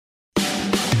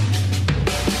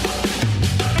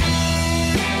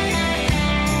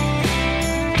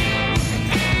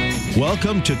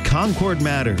Welcome to Concord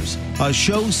Matters, a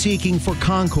show seeking for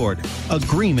concord,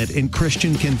 agreement in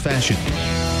Christian confession.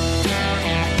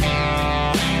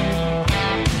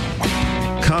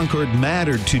 Concord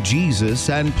mattered to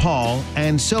Jesus and Paul,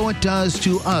 and so it does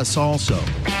to us also.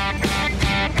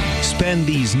 Spend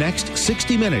these next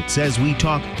 60 minutes as we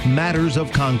talk matters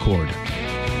of Concord.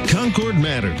 Concord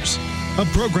Matters, a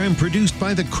program produced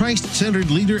by the Christ-centered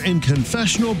leader in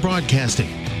confessional broadcasting,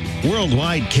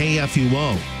 worldwide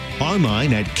KFUO,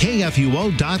 online at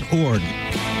kfuo.org.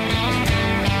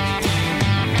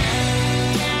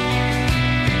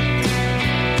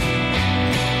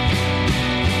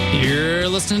 You're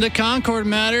listening to Concord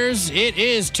Matters. It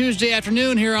is Tuesday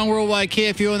afternoon here on Worldwide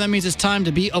KFUO, and that means it's time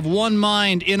to be of one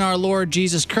mind in our Lord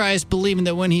Jesus Christ, believing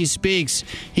that when He speaks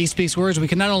words we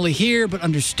can not only hear, but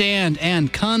understand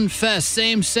and confess.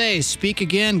 Same say, speak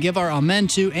again, give our amen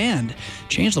to, and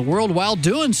change the world while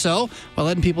doing so, while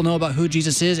letting people know about who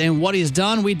Jesus is and what He has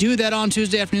done. We do that on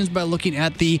Tuesday afternoons by looking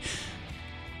at the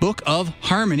Book of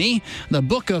Harmony, the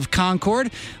Book of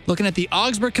Concord, looking at the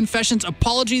Augsburg Confessions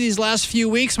Apology these last few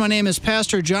weeks. My name is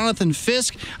Pastor Jonathan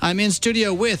Fisk. I'm in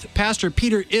studio with Pastor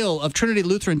Peter Ill of Trinity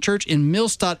Lutheran Church in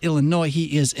Millstadt, Illinois.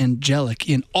 He is angelic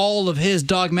in all of his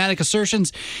dogmatic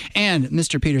assertions. And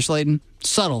Mr. Peter Slayton,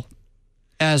 subtle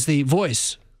as the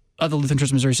voice of the Lutheran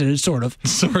Church Missouri Synod, sort of.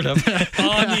 On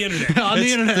the internet.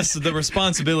 The internet. The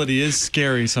responsibility is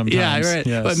scary sometimes. Yeah, right.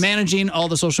 Yes. But managing all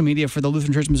the social media for the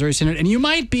Lutheran Church Missouri Synod, and you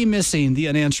might be missing the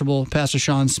unanswerable Pastor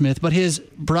Sean Smith, but his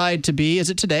bride-to-be,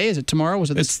 is it today? Is it tomorrow? Was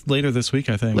it It's later this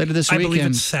week, I think. later this week? I believe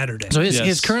it's Saturday. So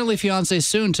his currently fiancee,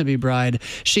 soon-to-be bride,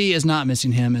 she is not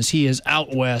missing him as he is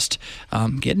out west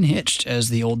getting hitched, as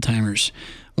the old-timers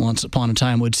once upon a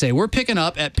time would say. We're picking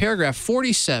up at paragraph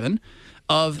 47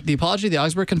 of the Apology of the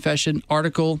Augsburg Confession,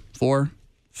 Article 4,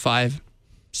 5,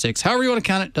 6. However you want to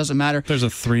count it, doesn't matter. There's a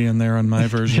 3 in there on my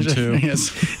version, too.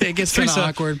 Yes, it gets kind of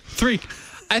awkward. 3.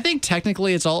 I think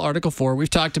technically it's all Article 4. We've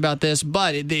talked about this,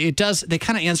 but it does. They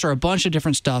kind of answer a bunch of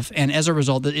different stuff, and as a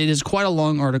result, it is quite a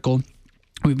long article.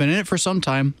 We've been in it for some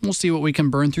time. We'll see what we can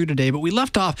burn through today. But we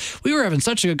left off. We were having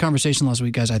such a good conversation last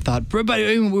week, guys, I thought. But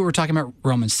we were talking about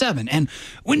Romans 7. And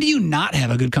when do you not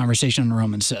have a good conversation on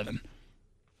Romans 7?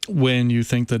 When you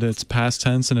think that it's past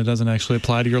tense and it doesn't actually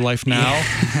apply to your life now.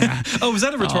 Yeah. Oh, was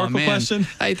that a rhetorical question?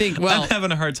 I think, I'm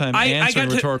having a hard time answering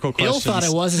rhetorical questions. Ill thought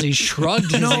it was as he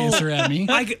shrugged his answer at me.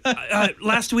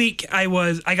 Last week,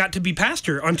 I got to be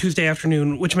pastor on Tuesday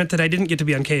afternoon, which meant that I didn't get to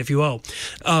be on KFUO.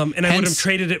 And I would have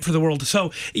traded it for the world.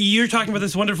 So you're talking about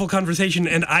this wonderful conversation,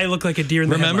 and I look like a deer in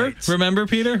the headlights. Remember,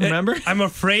 Peter? Remember? I'm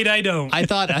afraid I don't. I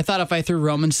thought if I threw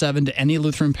Romans 7 to any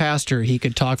Lutheran pastor, he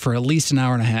could talk for at least an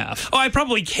hour and a half. Oh, I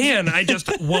probably can. I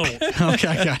just won't. Okay,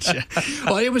 I gotcha.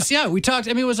 Well, it was, we talked,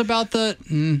 it was about the,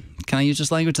 can I use this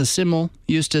language? The simul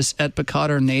justus et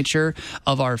peccator nature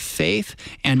of our faith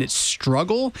and its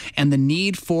struggle and the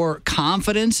need for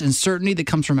confidence and certainty that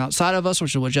comes from outside of us,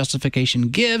 which is what justification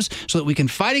gives, so that we can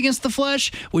fight against the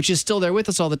flesh, which is still there with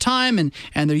us all the time. And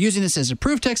they're using this as a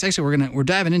proof text. Actually, we're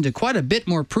diving into quite a bit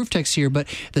more proof text here, but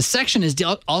the section is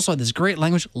also this great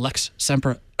language, lex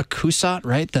semper accusat,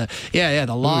 right? The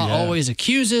law always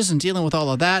accuses and dealing with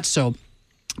all of that. So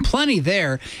plenty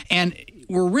there. And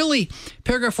we're really,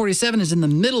 paragraph 47 is in the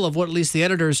middle of what at least the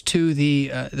editors to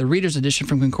the Reader's Edition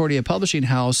from Concordia Publishing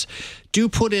House do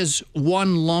put as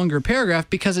one longer paragraph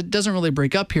because it doesn't really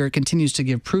break up here. It continues to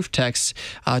give proof text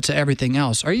to everything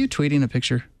else. Are you tweeting a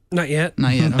picture? Not yet.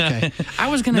 Not yet, okay. I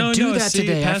was going to do that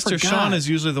today. Pastor Sean is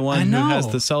usually the one who has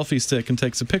the selfie stick and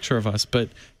takes a picture of us, but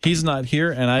he's not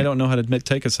here, and I don't know how to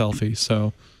take a selfie,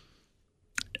 so...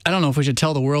 I don't know if we should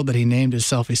tell the world that he named his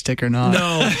selfie stick or not.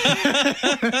 No.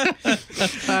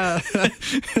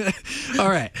 All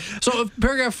right. So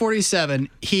paragraph 47,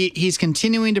 he's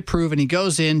continuing to prove, and he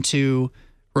goes into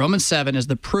Romans 7 as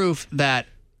the proof that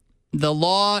the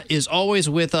law is always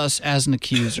with us as an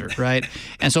accuser, right?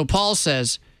 And so Paul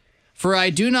says, "For I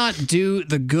do not do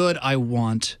the good I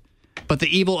want, but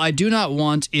the evil I do not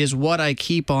want is what I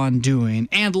keep on doing.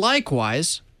 And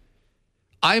likewise,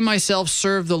 I myself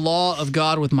serve the law of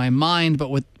God with my mind, but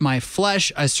with my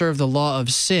flesh I serve the law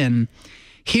of sin."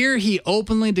 Here he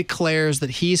openly declares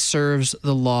that he serves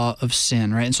the law of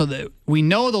sin, right? And so we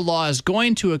know the law is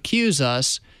going to accuse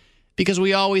us because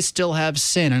we always still have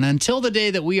sin. And until the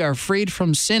day that we are freed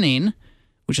from sinning,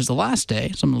 which is the last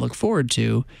day, something to look forward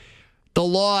to, the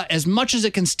law, as much as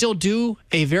it can still do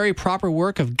a very proper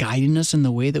work of guiding us in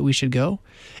the way that we should go,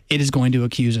 it is going to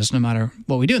accuse us no matter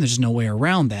what we do, and there's just no way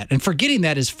around that. And forgetting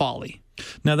that is folly.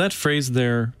 Now that phrase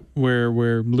there where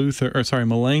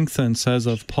Melanchthon says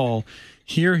of Paul,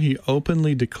 here he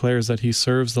openly declares that he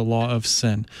serves the law of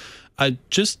sin.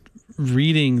 Just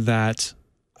reading that,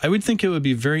 I would think it would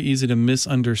be very easy to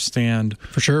misunderstand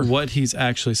for sure what he's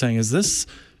actually saying. Is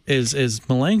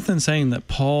Melanchthon saying that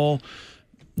Paul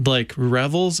like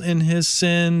revels in his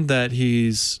sin, that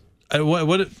he's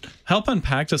help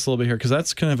unpack this a little bit here, because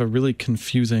that's kind of a really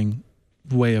confusing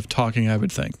way of talking, I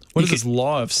would think. What is this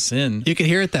law of sin? You could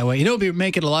hear it that way. You know, it would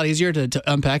make it a lot easier to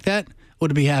unpack that.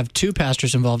 Would be have two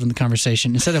pastors involved in the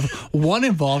conversation instead of one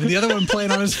involved and the other one playing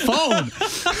on his phone.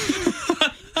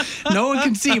 No one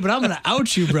can see, but I'm going to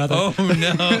out you, brother. Oh,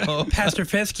 no. Pastor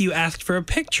Fisk, you asked for a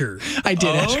picture. I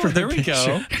did ask for there a we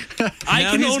picture. go. I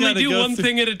can only do one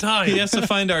thing at a time. He has to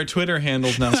find our Twitter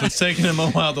handles now, so it's taking him a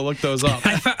while to look those up.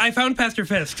 I found Pastor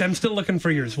Fisk. I'm still looking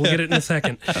for yours. We'll get it in a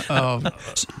second.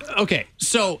 Okay,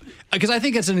 so, because I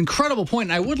think it's an incredible point,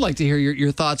 and I would like to hear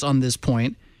your thoughts on this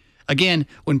point. Again,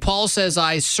 when Paul says,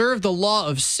 I serve the law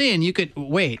of sin, you could,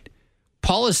 wait,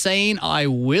 Paul is saying I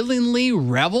willingly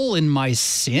revel in my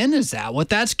sin? Is that what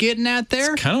that's getting at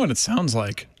there? It's kind of what it sounds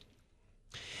like.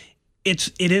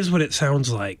 It is what it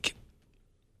sounds like.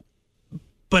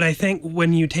 But I think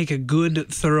when you take a good,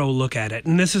 thorough look at it,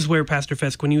 and this is where, Pastor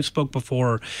Fisk, when you spoke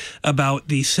before about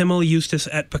the simul justus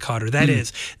et peccator, that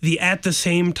is, the at the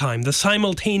same time, the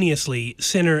simultaneously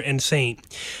sinner and saint,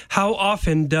 how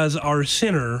often does our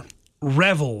sinner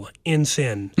revel in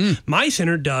sin? My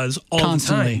sinner does all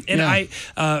Constantly, the time.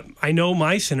 And I know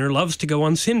my sinner loves to go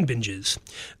on sin binges.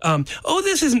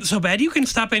 This isn't so bad. You can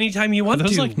stop anytime you want Are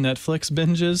those to. like Netflix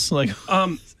binges? Like,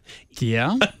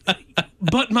 Yeah.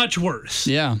 but much worse.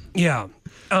 Yeah. Yeah.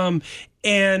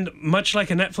 And much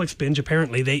like a Netflix binge,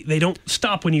 apparently, they don't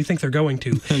stop when you think they're going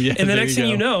to. Yeah, and the there next you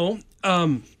thing go. you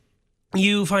know,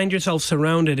 you find yourself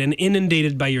surrounded and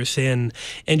inundated by your sin,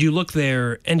 and you look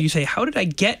there and you say, how did I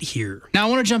get here? Now, I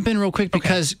want to jump in real quick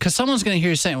because someone's going to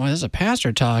hear you saying, well, there's a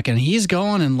pastor talking. He's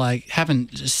going and like having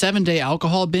 7-day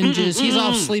alcohol binges. He's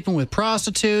off sleeping with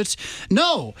prostitutes.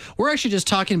 No, we're actually just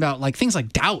talking about like things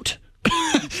like doubt.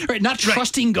 Right, not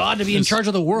trusting God to be in charge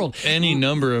of the world. Any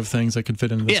number of things that could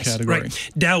fit into this category. Right.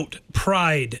 Doubt,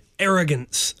 pride,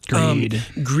 arrogance,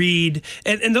 greed,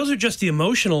 and those are just the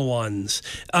emotional ones.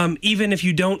 Even if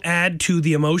you don't add to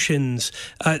the emotions,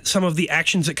 some of the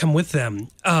actions that come with them.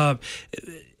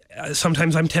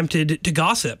 Sometimes I'm tempted to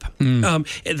gossip.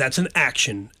 That's an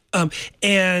action.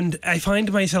 And I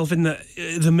find myself in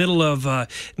the middle of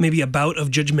maybe a bout of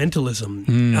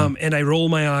judgmentalism, and I roll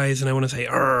my eyes and I want to say,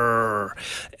 "Arr!"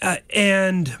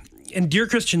 And dear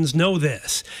Christians, know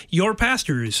this: your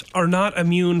pastors are not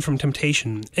immune from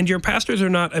temptation, and your pastors are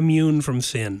not immune from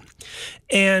sin.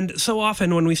 And so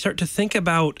often, when we start to think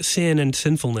about sin and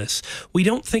sinfulness, we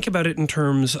don't think about it in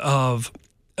terms of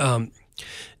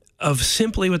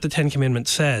simply what the Ten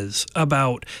Commandments says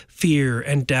about fear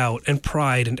and doubt and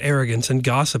pride and arrogance and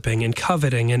gossiping and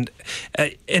coveting and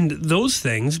those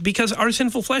things, because our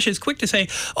sinful flesh is quick to say,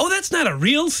 oh, that's not a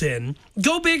real sin.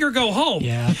 Go big or go home.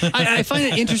 Yeah. I find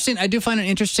it interesting. I do find it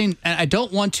interesting. And I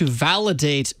don't want to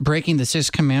validate breaking the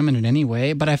sixth commandment in any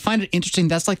way, but I find it interesting.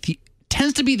 That's like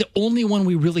tends to be the only one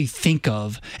we really think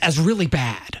of as really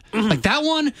bad. Like that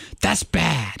one, that's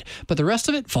bad. But the rest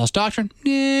of it, false doctrine,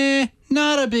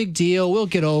 not a big deal. We'll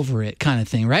get over it kind of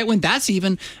thing, right? When that's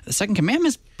even, the second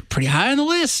commandment's pretty high on the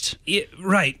list. Yeah,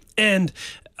 right. And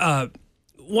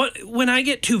when I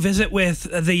get to visit with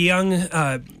the young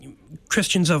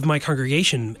Christians of my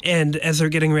congregation, and as they're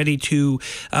getting ready to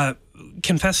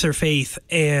confess their faith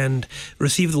and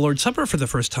receive the Lord's Supper for the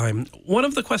first time, one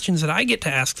of the questions that I get to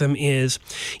ask them is,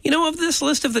 of this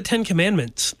list of the 10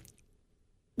 Commandments,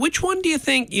 which one do you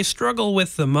think you struggle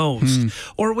with the most?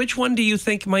 Or which one do you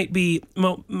think might be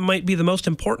the most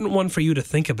important one for you to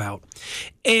think about?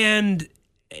 And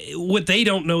what they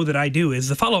don't know that I do is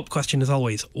the follow-up question is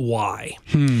always, why?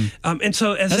 And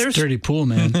so as That's there's dirty pool,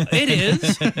 man. It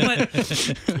is,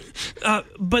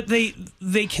 but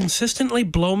they consistently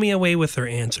blow me away with their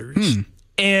answers.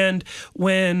 And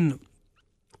when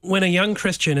a young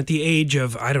Christian at the age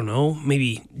of, I don't know,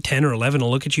 maybe 10 or 11 will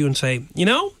look at you and say,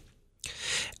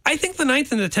 I think the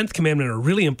 9th and the 10th commandment are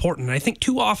really important. I think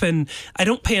too often I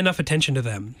don't pay enough attention to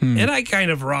them. And I kind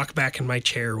of rock back in my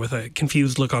chair with a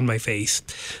confused look on my face.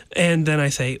 And then I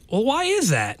say, well, why is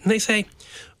that? And they say,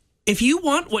 if you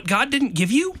want what God didn't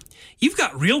give you, you've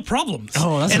got real problems.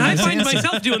 Oh, that's and a nice I find answer.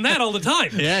 myself doing that all the time.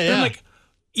 Yeah. And I'm like,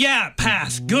 yeah,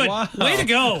 pass. Good. Wow. Way to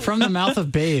go. From the mouth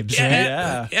of babes, right?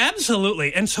 Yeah.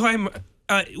 Absolutely. And so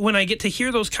when I get to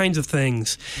hear those kinds of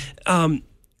things,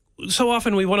 so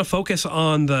often we want to focus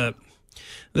on the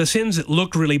sins that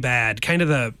look really bad, kind of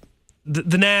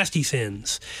the nasty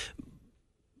sins.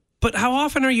 But how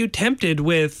often are you tempted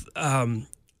with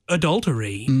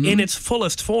adultery in its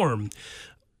fullest form?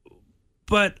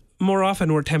 But more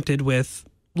often we're tempted with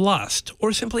lust,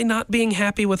 or simply not being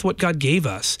happy with what God gave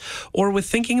us, or with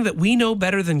thinking that we know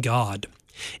better than God.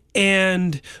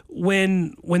 And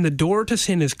when the door to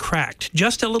sin is cracked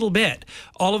just a little bit,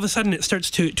 all of a sudden it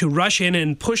starts to rush in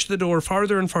and push the door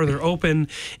farther and farther open,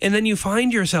 and then you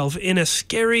find yourself in a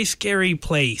scary, scary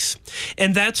place.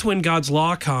 And that's when God's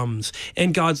law comes,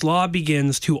 and God's law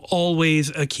begins to always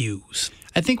accuse.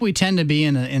 I think we tend to be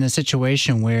in a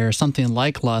situation where something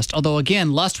like lust, although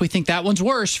again, lust, we think that one's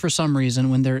worse for some reason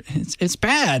when it's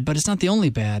bad, but it's not the only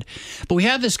bad. But we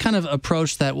have this kind of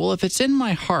approach that, well, if it's in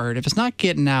my heart, if it's not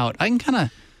getting out, I can kind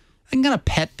of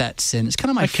pet that sin. It's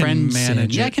kind of my friend's sin.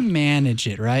 Yeah, I can manage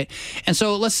it, right? And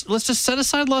so let's just set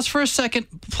aside lust for a second.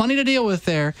 Plenty to deal with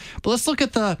there. But let's look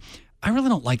at I really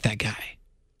don't like that guy.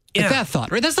 Like that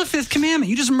thought, right? That's the fifth commandment.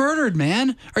 You just murdered,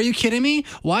 man. Are you kidding me?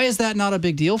 Why is that not a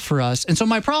big deal for us? And so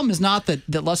my problem is not that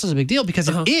lust is a big deal, because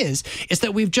it is. It's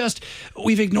that we've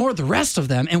ignored the rest of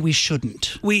them, and we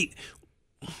shouldn't. We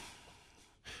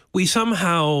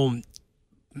somehow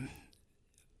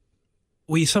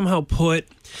put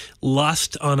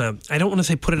lust on I don't want to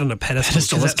say put it on a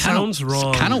pedestal. That sounds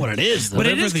wrong. It's kind of what it is, though. But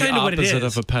it is kind of what it is. The opposite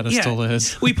of a pedestal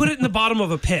is. We put it in the bottom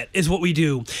of a pit, is what we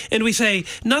do. And we say,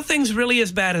 nothing's really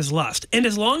as bad as lust. And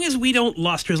as long as we don't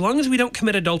lust, or as long as we don't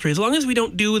commit adultery, as long as we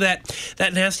don't do that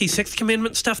nasty sixth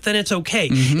commandment stuff, then it's okay.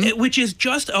 Which is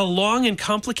just a long and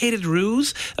complicated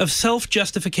ruse of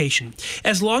self-justification.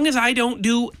 As long as I don't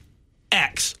do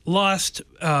X, lust,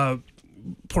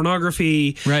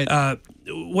 pornography, right.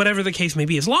 Whatever the case may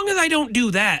be. As long as I don't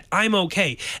do that, I'm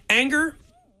okay. Anger,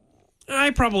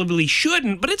 I probably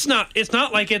shouldn't, but it's not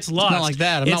like it's lust. It's not like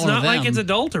that. It's not like it's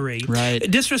adultery. Right.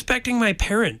 Disrespecting my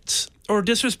parents or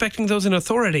disrespecting those in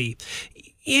authority.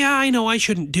 Yeah, I know I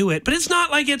shouldn't do it, but it's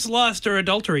not like it's lust or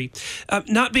adultery.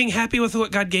 Not being happy with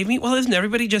what God gave me, well, isn't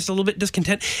everybody just a little bit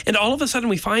discontent? And all of a sudden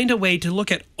we find a way to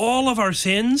look at all of our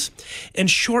sins and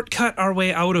shortcut our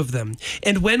way out of them.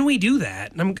 And when we do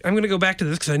that, and I'm going to go back to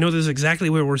this because I know this is exactly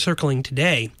where we're circling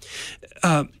today,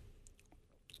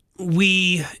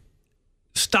 we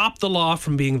stop the law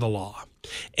from being the law.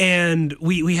 And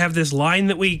we have this line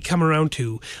that we come around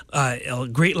to, a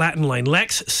great Latin line,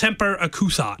 lex semper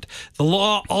accusat. The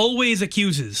law always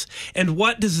accuses. And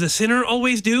what does the sinner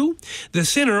always do? The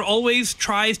sinner always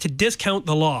tries to discount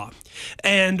the law.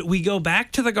 And we go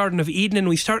back to the Garden of Eden and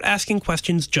we start asking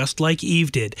questions just like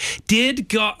Eve did.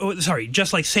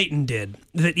 Just like Satan did,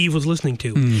 that Eve was listening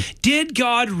to. Did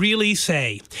God really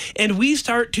say? And we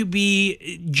start to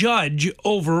be judge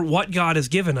over what God has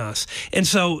given us. And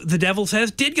so the devil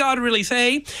says, did God really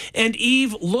say? And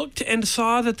Eve looked and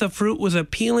saw that the fruit was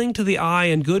appealing to the eye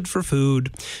and good for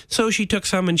food. So she took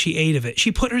some and she ate of it.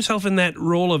 She put herself in that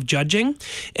role of judging.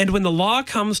 And when the law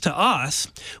comes to us,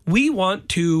 we want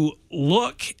to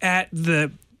look at the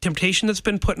temptation that's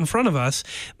been put in front of us,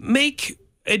 make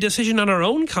a decision on our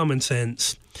own common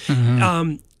sense,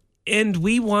 and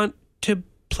we want to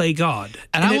play God.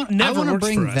 And I want to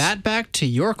bring that back to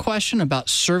your question about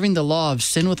serving the law of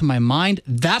sin with my mind.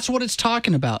 That's what it's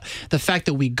talking about. The fact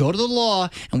that we go to the law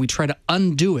and we try to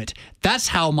undo it. That's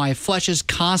how my flesh is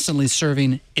constantly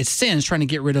serving its sins, trying to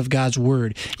get rid of God's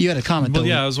word. You had a comment, though. Well,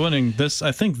 yeah, I was wondering,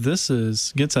 I think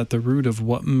this gets at the root of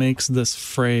what makes this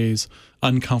phrase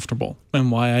uncomfortable and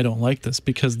why I don't like this,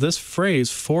 because this phrase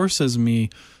forces me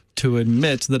to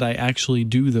admit that I actually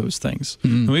do those things.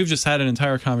 And we've just had an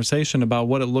entire conversation about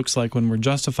what it looks like when we're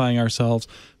justifying ourselves,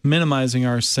 minimizing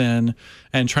our sin,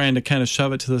 and trying to kind of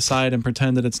shove it to the side and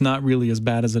pretend that it's not really as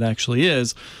bad as it actually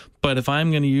is. But if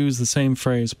I'm going to use the same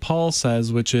phrase Paul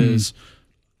says, which is,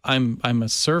 I'm a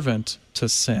servant to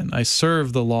sin, I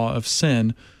serve the law of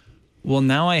sin, well,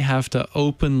 now I have to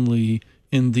openly,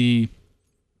 in the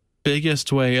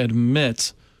biggest way,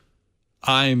 admit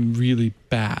I'm really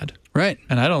bad. Right.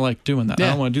 And I don't like doing that. Yeah. I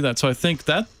don't want to do that. So I think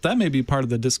that may be part of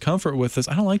the discomfort with this.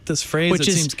 I don't like this phrase. It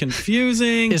seems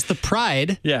confusing. Is the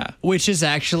pride. Yeah. Which is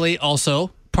actually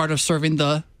also part of serving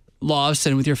the law of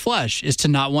sin with your flesh, is to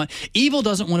not want. Evil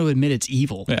doesn't want to admit it's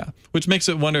evil. Yeah. Which makes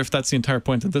it wonder if that's the entire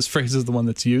point, that this phrase is the one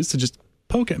that's used to just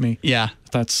poke at me. Yeah.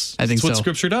 That's what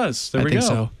Scripture does. There we go. I think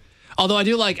so. Although I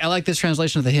like this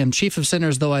translation of the hymn, "Chief of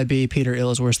sinners though I be, Peter ill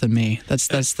is worse than me." That's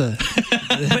the.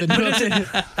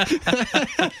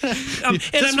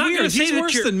 And I'm not going to say He's that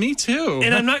worse you're than me too.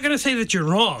 And I'm not going to say that you're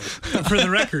wrong, for the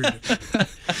record.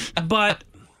 But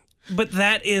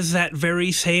that is that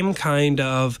very same kind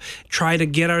of try to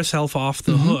get ourselves off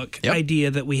the hook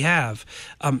idea that we have.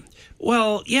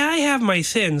 Well, yeah, I have my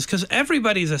sins because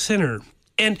everybody's a sinner.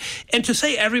 And to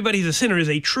say everybody's a sinner is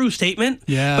a true statement.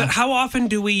 Yeah. But how often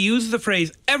do we use the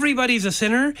phrase "everybody's a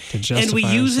sinner" to justify and we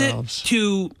use ourselves. it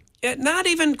to not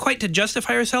even quite to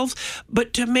justify ourselves,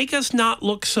 but to make us not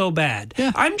look so bad.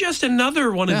 Yeah. I'm just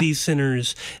another one of these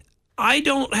sinners. I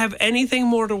don't have anything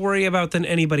more to worry about than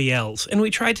anybody else. And we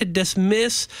try to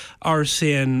dismiss our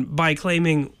sin by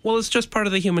claiming, well, it's just part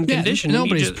of the human condition.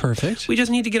 Nobody's perfect. We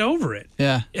just need to get over it.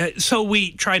 Yeah. So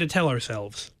we try to tell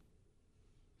ourselves.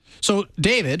 So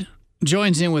David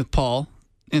joins in with Paul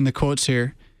in the quotes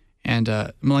here, and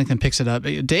Melanchthon picks it up.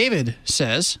 David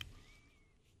says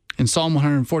in Psalm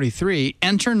 143,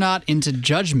 "Enter not into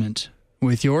judgment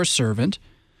with your servant,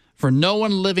 for no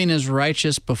one living is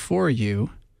righteous before you."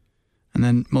 And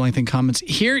then Melanchthon comments,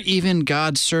 "Here even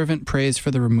God's servant prays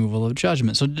for the removal of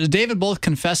judgment." So David both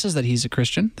confesses that he's a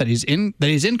Christian, that he's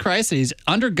in Christ, that he's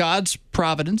under God's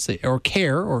providence or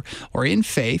care or in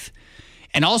faith,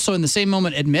 and also in the same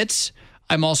moment admits,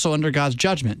 I'm also under God's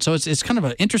judgment. So it's kind of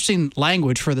an interesting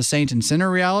language for the saint and sinner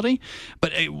reality.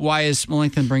 But why is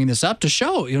Melanchthon bringing this up? To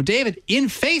show, David in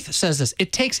faith says this.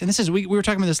 It takes, and this is, we were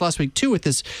talking about this last week too with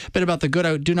this bit about the good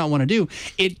I do not want to do.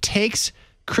 It takes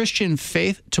Christian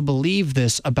faith to believe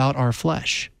this about our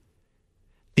flesh.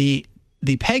 The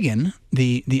pagan,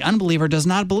 the unbeliever does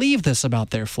not believe this about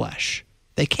their flesh.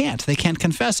 They can't. They can't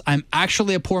confess, I'm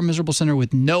actually a poor, miserable sinner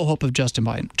with no hope of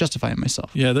justifying myself.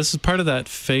 Yeah, this is part of that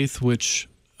faith which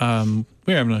we were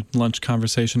having a lunch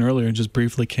conversation earlier and just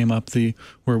briefly came up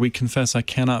where we confess I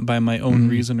cannot by my own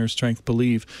reason or strength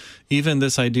believe. Even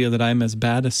this idea that I'm as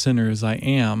bad a sinner as I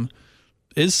am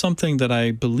is something that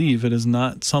I believe. It is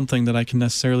not something that I can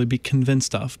necessarily be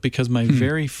convinced of, because my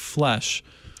very flesh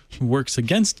works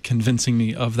against convincing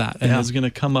me of that and is going to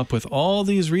come up with all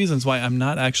these reasons why I'm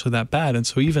not actually that bad. And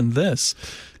so even this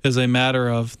is a matter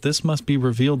of, this must be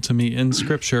revealed to me in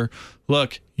Scripture.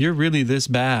 Look, you're really this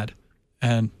bad,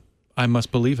 and I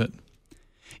must believe it.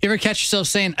 You ever catch yourself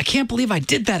saying, I can't believe I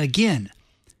did that again?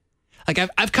 Like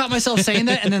I've caught myself saying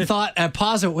that and then thought, I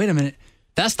paused it, wait a minute.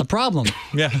 That's the problem.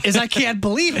 Is I can't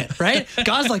believe it, right?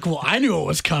 God's like, well, I knew it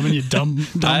was coming, you dumb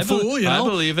fool. I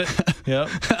believe it. Yep.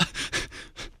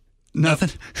 Nothing.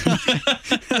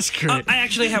 That's great. I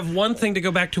actually have one thing to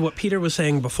go back to what Peter was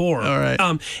saying before. All right.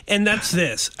 And that's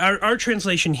this. Our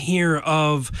translation here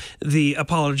of the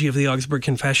Apology of the Augsburg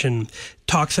Confession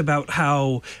talks about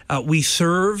how we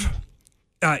serve.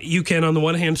 You can, on the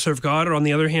one hand, serve God, or on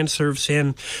the other hand, serve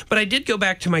sin. But I did go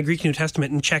back to my Greek New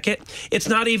Testament and check it. It's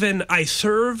not even I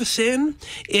serve sin.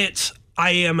 It's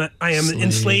I am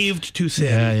enslaved to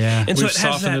sin. Yeah. And We've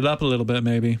softened it up a little bit,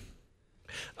 maybe.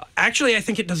 Actually, I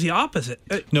think it does the opposite.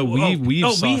 No,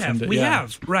 we've softened it. We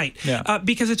have, right. Yeah.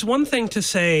 Because it's one thing to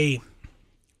say,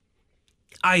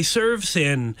 I serve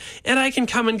sin, and I can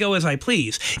come and go as I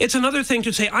please. It's another thing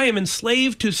to say, I am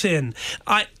enslaved to sin.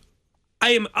 I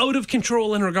am out of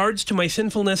control in regards to my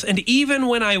sinfulness, and even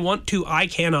when I want to, I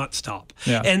cannot stop.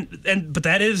 Yeah. But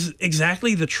that is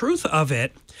exactly the truth of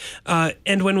it.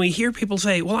 And when we hear people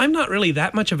say, well, I'm not really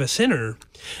that much of a sinner,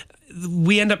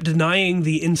 we end up denying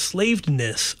the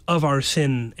enslavedness of our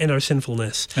sin and our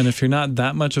sinfulness. And if you're not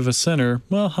that much of a sinner,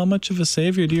 well, how much of a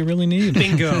savior do you really need?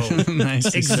 Bingo.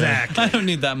 Nice. Exactly. I don't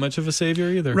need that much of a savior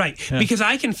either. Right. Yeah. Because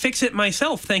I can fix it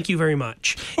myself, thank you very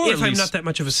much, Or if I'm not that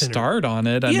much of a sinner. Start on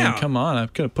it. I mean, come on.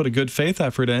 I've got to put a good faith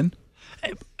effort in.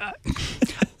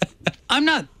 I'm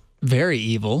not very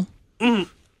evil. I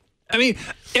mean,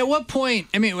 at what point,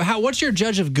 what's your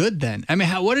judge of good then? I mean,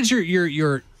 what is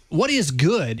your what is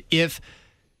good if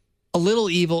a little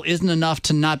evil isn't enough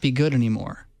to not be good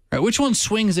anymore? Right? Which one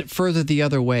swings it further the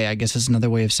other way, I guess is another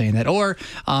way of saying that. Or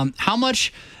how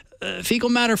much fecal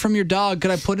matter from your dog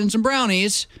could I put in some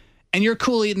brownies and you're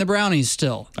cool eating the brownies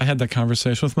still? I had that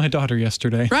conversation with my daughter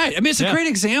yesterday. Right. I mean, it's a great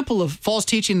example of false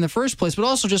teaching in the first place, but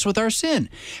also just with our sin.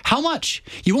 How much?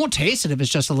 You won't taste it if it's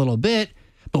just a little bit.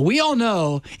 But we all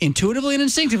know, intuitively and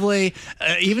instinctively,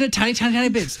 even a tiny, tiny, tiny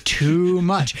bit, it's too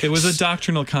much. It was a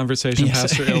doctrinal conversation,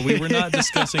 Pastor Ill. We were not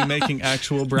discussing making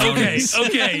actual brownies.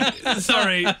 Okay.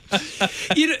 Sorry.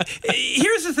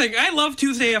 Here's the thing. I love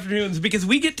Tuesday afternoons because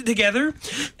we get together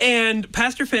and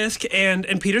Pastor Fisk and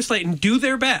Peter Slayton do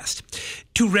their best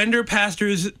to render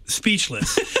pastors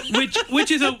speechless,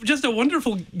 which is just a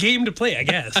wonderful game to play, I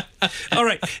guess. All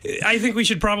right. I think we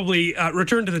should probably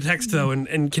return to the text, though,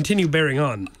 and continue bearing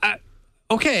on.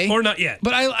 Okay. Or not yet.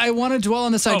 But I want to dwell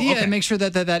on this idea and make sure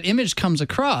that image comes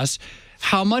across.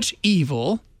 How much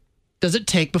evil does it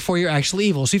take before you're actually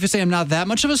evil? So if you say, I'm not that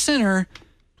much of a sinner,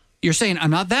 you're saying,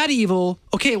 I'm not that evil.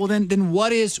 Okay, well, then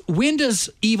when does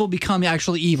evil become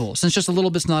actually evil? Since just a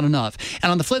little bit's not enough.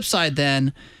 And on the flip side,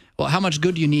 then, well, how much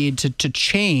good do you need to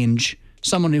change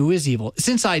someone who is evil?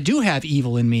 Since I do have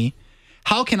evil in me,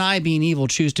 how can I, being evil,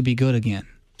 choose to be good again?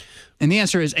 And the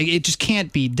answer is, it just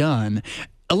can't be done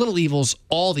a little evil's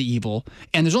all the evil,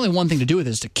 and there's only one thing to do with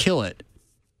it, is to kill it.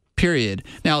 Period.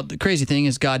 Now, the crazy thing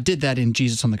is God did that in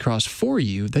Jesus on the cross for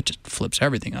you. That just flips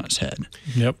everything on its head.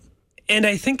 Yep. And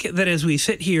I think that as we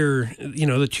sit here,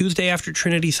 the Tuesday after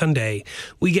Trinity Sunday,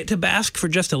 we get to bask for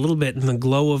just a little bit in the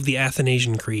glow of the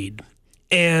Athanasian Creed.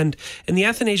 And the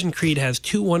Athanasian Creed has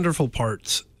two wonderful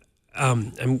parts.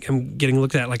 I'm getting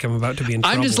looked at like I'm about to be in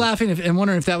trouble. I'm just laughing and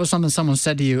wondering if that was something someone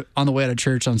said to you on the way out of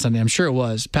church on Sunday. I'm sure it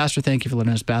was. Pastor, thank you for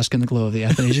letting us bask in the glow of the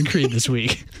Athanasian Creed this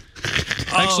week.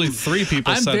 Actually, 3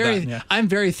 people said that. Yeah. I'm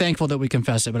very thankful that we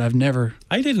confess it, but I've never...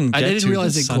 I didn't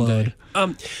realize it glowed.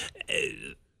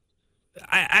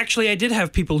 I did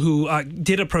have people who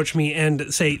did approach me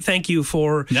and say thank you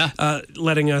for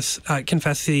letting us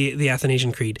confess the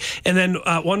Athanasian Creed. And then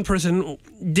one person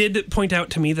did point out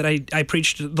to me that I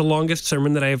preached the longest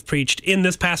sermon that I have preached in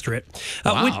this pastorate,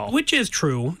 which is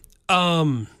true.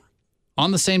 On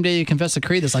the same day you confess the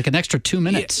creed, there's like an extra 2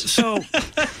 minutes. Yeah,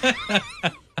 so...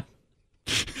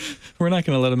 We're not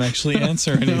going to let him actually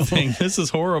answer anything. No. This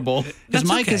is horrible. His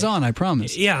mic is on, I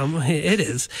promise. Yeah, it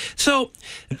is. So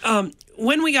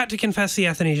when we got to confess the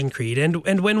Athanasian Creed,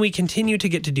 and when we continue to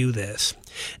get to do this,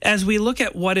 as we look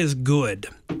at what is good,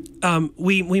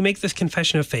 we make this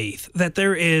confession of faith that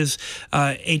there is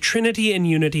a Trinity in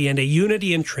unity and a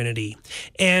unity in Trinity,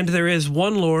 and there is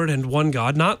one Lord and one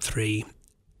God, not 3,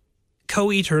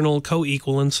 co-eternal,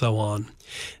 co-equal, and so on.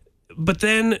 But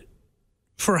then...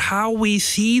 for how we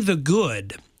see the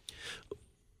good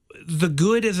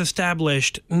is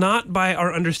established not by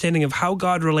our understanding of how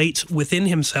God relates within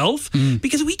himself,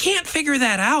 because we can't figure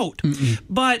that out.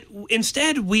 But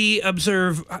instead, we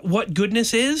observe what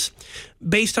goodness is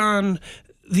based on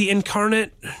the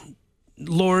incarnate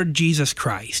Lord Jesus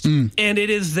Christ. And it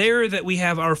is there that we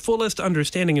have our fullest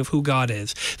understanding of who God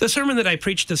is. The sermon that I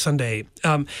preached this Sunday,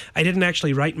 I didn't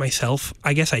actually write myself.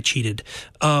 I guess I cheated.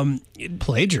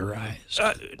 Plagiarized?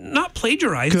 Not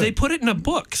plagiarized. Good. They put it in a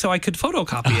book so I could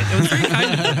photocopy it. It was very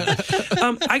kind of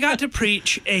them. I got to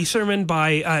preach a sermon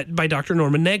by Dr.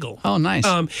 Norman Nagel. Oh, nice.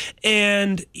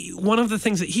 And one of the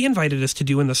things that he invited us to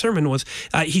do in the sermon was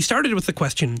he started with the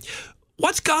question,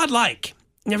 what's God like?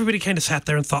 And everybody kind of sat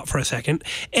there and thought for a second.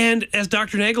 And as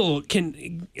Dr. Nagel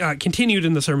continued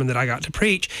in the sermon that I got to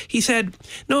preach, he said,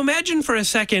 now imagine for a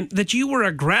second that you were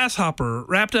a grasshopper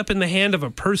wrapped up in the hand of a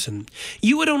person.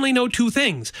 You would only know 2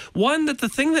 things. One, that the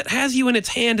thing that has you in its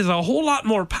hand is a whole lot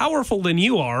more powerful than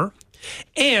you are,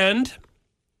 and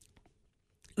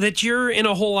that you're in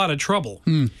a whole lot of trouble.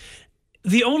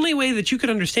 The only way that you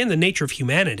could understand the nature of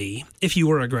humanity, if you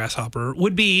were a grasshopper,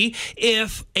 would be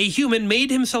if a human made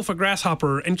himself a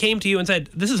grasshopper and came to you and said,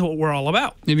 this is what we're all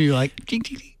about. Maybe you're like, that's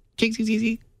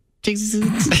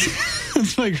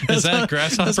my grasshopper. Is that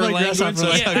grasshopper language? That's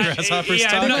how grasshoppers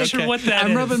talk? I'm not sure what that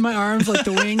is. I'm rubbing my arms like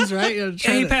the wings, right?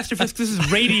 Hey, Pastor Fisk, this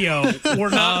is radio. We're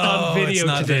not on video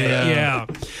today. Video. Yeah.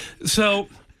 So...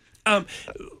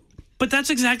 but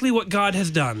that's exactly what God has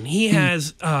done. He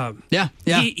has,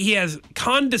 He has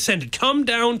condescended, come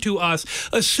down to us,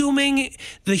 assuming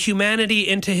the humanity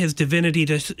into his divinity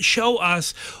to show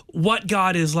us what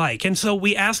God is like. And so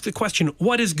we ask the question,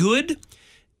 what is good?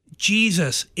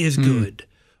 Jesus is good.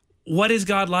 What is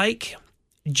God like?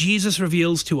 Jesus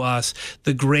reveals to us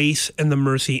the grace and the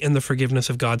mercy and the forgiveness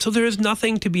of God. So there is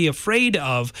nothing to be afraid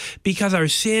of because our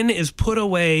sin is put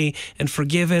away and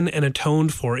forgiven and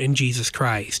atoned for in Jesus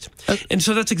Christ. And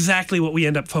so that's exactly what we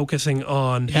end up focusing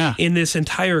on in this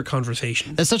entire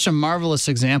conversation. That's such a marvelous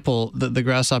example, the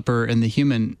grasshopper and the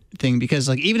human thing, because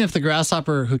like even if the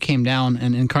grasshopper who came down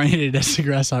and incarnated as a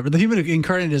grasshopper, the human who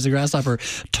incarnated as a grasshopper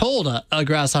told a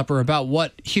grasshopper about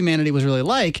what humanity was really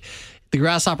like, the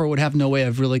grasshopper would have no way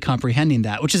of really comprehending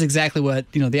that, which is exactly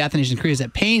what the Athanasian Creed is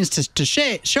at pains to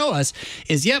show us.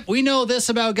 Is we know this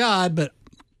about God, but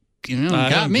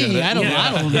got me. I don't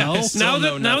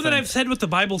know. Now that I've said what the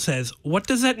Bible says, what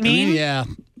does that mean?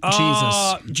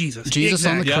 Jesus exactly.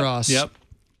 On the cross. Yep.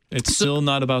 It's still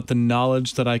not about the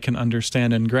knowledge that I can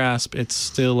understand and grasp. It's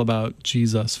still about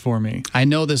Jesus for me. I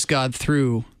know this God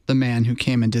through the man who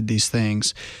came and did these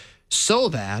things, so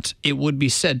that it would be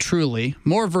said truly,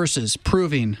 more verses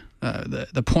proving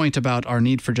the point about our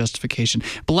need for justification.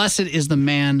 Blessed is the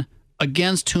man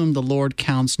against whom the Lord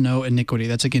counts no iniquity.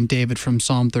 That's again David from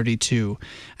Psalm 32,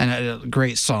 and a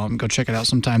great psalm. Go check it out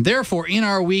sometime. Therefore, in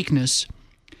our weakness,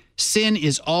 sin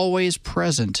is always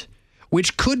present,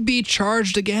 which could be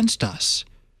charged against us.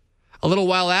 A little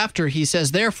while after, he says,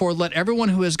 therefore, let everyone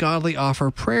who is godly offer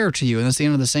prayer to you. And that's the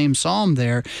end of the same psalm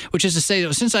there, which is to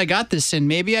say, since I got this sin,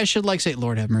 maybe I should say,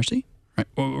 Lord, have mercy. Right.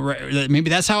 Or maybe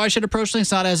that's how I should approach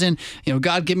things. Not as in,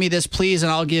 God, give me this, please,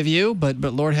 and I'll give you. But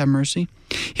Lord, have mercy.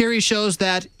 Here he shows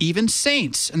that even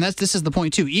saints, and this is the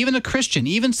point too, even a Christian,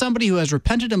 even somebody who has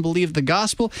repented and believed the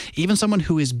gospel, even someone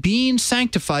who is being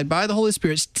sanctified by the Holy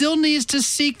Spirit, still needs to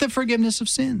seek the forgiveness of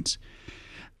sins.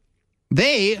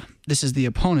 They, this is the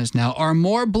opponents now, are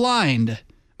more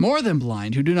than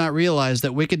blind, who do not realize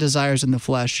that wicked desires in the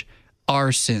flesh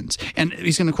are sins. And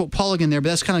he's going to quote Paul again there, but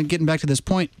that's kind of getting back to this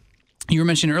point you were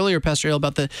mentioning earlier, Pastor Ale,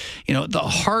 about the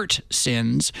heart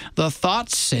sins, the thought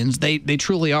sins. They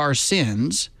truly are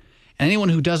sins. And anyone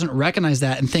who doesn't recognize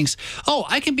that and thinks, oh,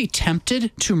 I can be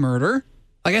tempted to murder.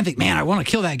 Like I think, man, I want to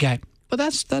kill that guy. But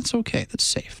that's okay. That's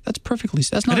safe. That's perfectly.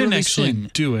 That's not. I didn't really actually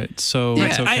sin. do it, so Yeah.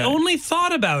 it's okay. I only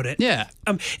thought about it. Yeah.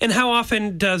 And how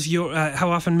often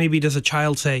maybe does a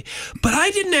child say, "But I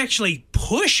didn't actually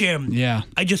push him. Yeah.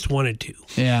 I just wanted to."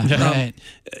 Yeah. Right.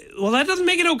 Well, that doesn't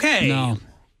make it okay. No.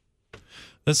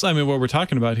 What we're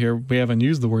talking about here, we haven't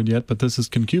used the word yet, but this is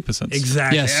concupiscence.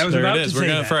 Exactly. Yes. I was There about it is. to We're say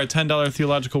going that. for our $10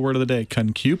 theological word of the day,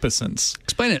 concupiscence.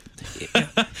 Explain it.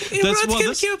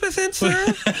 What's concupiscence,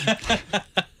 sir?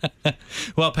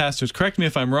 Well, pastors, correct me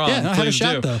if I'm wrong. Yeah, no, have a please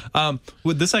shot, do.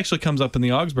 though. This actually comes up in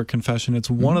the Augsburg Confession. It's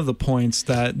one of the points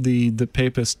that the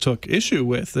papists took issue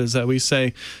with, is that we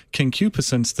say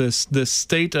concupiscence, this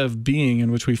state of being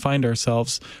in which we find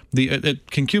ourselves,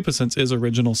 concupiscence is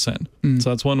original sin. So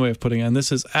that's one way of putting it. And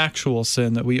this is actual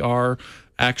sin that we are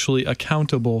actually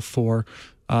accountable for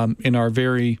in our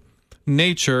very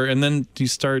nature. And then you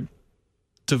start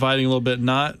dividing a little bit,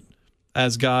 not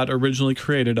as God originally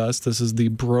created us. This is the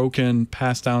broken,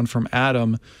 passed down from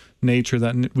Adam nature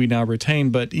that we now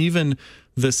retain. But even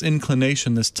this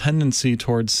inclination, this tendency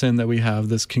towards sin that we have,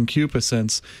 this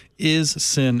concupiscence, is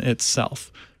sin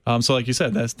itself. So like you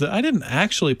said, I didn't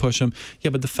actually push him.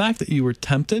 Yeah, but the fact that you were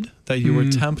tempted, that you were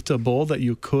temptable, that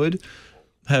you could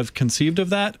have conceived of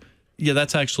that, yeah,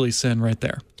 that's actually sin right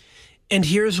there. And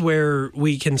here's where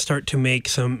we can start to make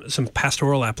some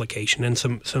pastoral application and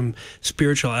some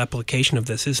spiritual application of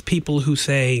this, is people who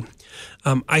say,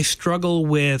 I struggle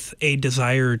with a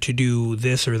desire to do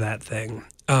this or that thing,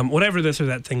 whatever this or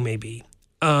that thing may be.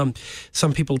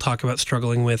 Some people talk about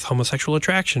struggling with homosexual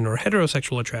attraction or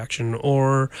heterosexual attraction,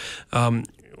 or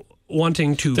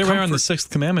wanting to There we are on the sixth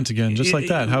commandment again, just like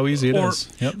that. How easy it is.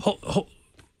 Yep.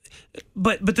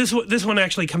 But this one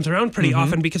actually comes around pretty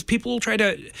often, because people will try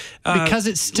to because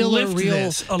it's still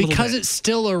it's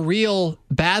still a real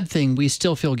bad thing. We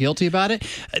still feel guilty about it.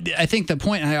 I think the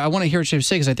point, I want to hear what you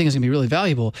say, because I think it's going to be really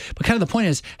valuable. But kind of the point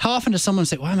is, how often does someone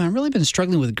say, "Well, I've really been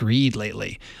struggling with greed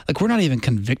lately"? Like, we're not even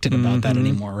convicted about that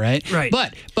anymore, right? Right.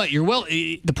 But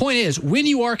the point is, when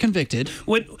you are convicted,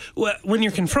 when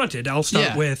you're confronted, I'll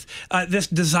start with this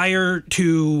desire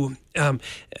to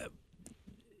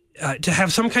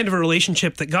have some kind of a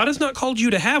relationship that God has not called you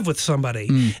to have with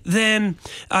somebody, then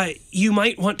you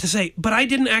might want to say, but I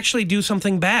didn't actually do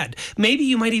something bad. Maybe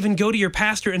you might even go to your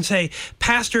pastor and say,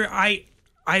 Pastor, I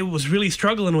was really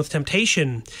struggling with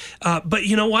temptation, but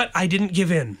you know what? I didn't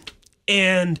give in.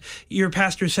 And your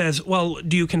pastor says, well,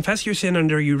 do you confess your sin,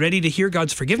 and are you ready to hear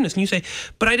God's forgiveness? And you say,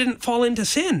 but I didn't fall into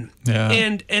sin. Yeah.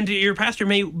 And your pastor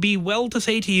may be well to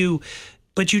say to you,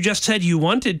 but you just said you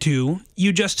wanted to.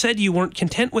 You just said you weren't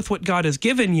content with what God has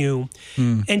given you.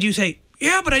 And you say,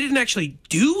 yeah, but I didn't actually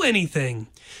do anything.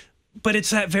 But it's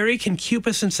that very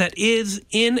concupiscence that is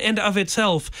in and of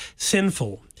itself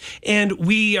sinful. And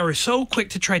we are so quick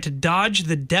to try to dodge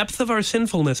the depth of our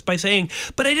sinfulness by saying,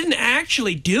 but I didn't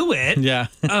actually do it. Yeah.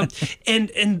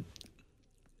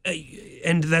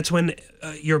 And that's when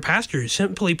your pastor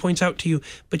simply points out to you,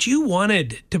 but you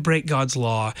wanted to break God's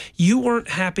law. You weren't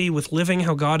happy with living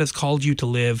how God has called you to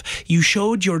live. You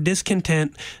showed your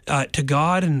discontent to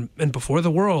God and before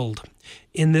the world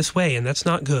in this way, and that's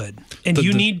not good. And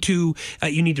you need to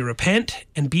repent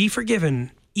and be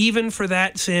forgiven, even for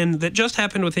that sin that just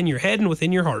happened within your head and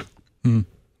within your heart. Yep.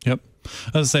 I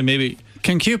was going to say maybe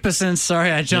concupiscence,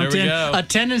 sorry, I jumped in. Go. A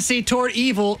tendency toward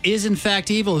evil is in fact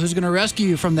evil. Who's going to rescue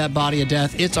you from that body of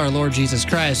death? It's our Lord Jesus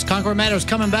Christ. Concord Matters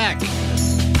coming back.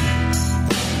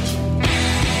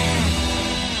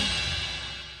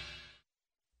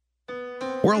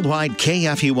 Worldwide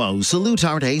KFUO Salute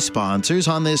Our Day sponsors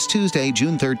on this Tuesday,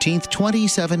 June 13th,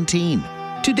 2017.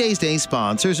 Today's day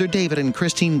sponsors are David and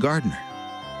Christine Gardner.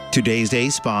 Today's day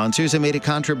sponsors have made a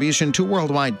contribution to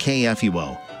Worldwide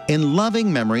KFUO in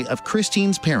loving memory of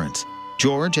Christine's parents,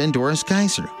 George and Doris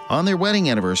Geiser, on their wedding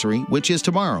anniversary, which is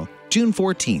tomorrow, June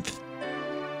 14th.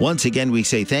 Once again, we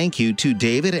say thank you to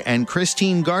David and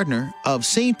Christine Gardner of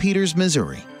St. Peters,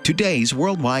 Missouri, today's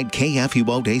Worldwide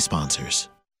KFUO Day sponsors.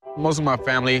 Most of my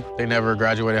family, they never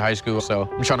graduated high school, so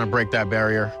I'm trying to break that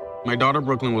barrier. My daughter,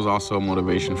 Brooklyn, was also a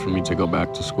motivation for me to go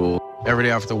back to school. Every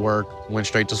day after work, went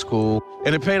straight to school,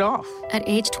 and it paid off. At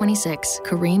age 26,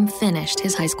 Kareem finished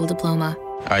his high school diploma.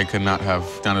 I could not have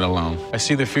done it alone. I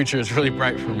see the future is really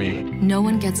bright for me. No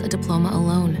one gets a diploma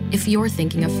alone. If you're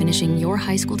thinking of finishing your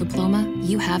high school diploma,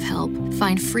 you have help.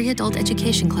 Find free adult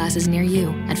education classes near you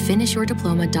at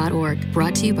finishyourdiploma.org.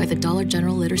 Brought to you by the Dollar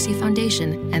General Literacy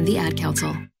Foundation and the Ad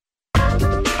Council.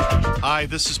 Hi,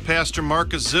 this is Pastor Mark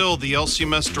Azil, the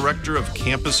LCMS Director of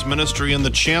Campus Ministry and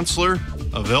the Chancellor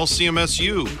of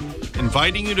LCMSU,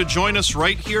 inviting you to join us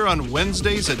right here on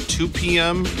Wednesdays at 2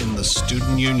 p.m. in the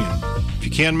Student Union. If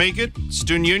you can't make it,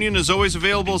 Student Union is always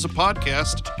available as a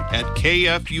podcast at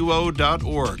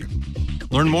kfuo.org.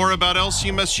 Learn more about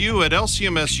LCMSU at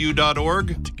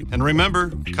lcmsu.org. And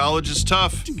remember, college is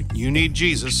tough. You need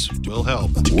Jesus. We'll help.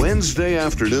 Wednesday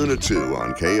afternoon at 2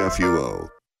 on KFUO.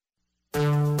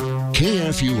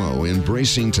 KFUO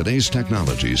embracing today's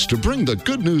technologies to bring the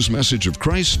good news message of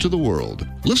Christ to the world.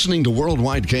 Listening to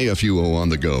Worldwide KFUO on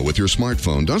the go with your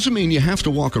smartphone doesn't mean you have to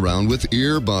walk around with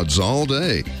earbuds all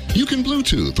day. You can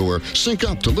Bluetooth or sync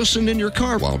up to listen in your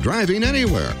car while driving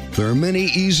anywhere. There are many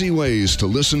easy ways to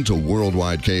listen to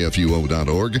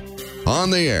worldwidekfuo.org.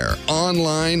 On the air,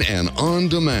 online, and on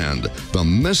demand. The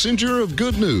messenger of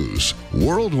good news.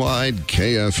 Worldwide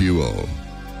KFUO.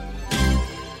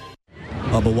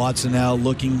 Bubba Watson now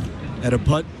looking at a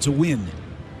putt to win.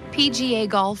 PGA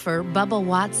golfer Bubba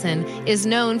Watson is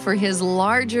known for his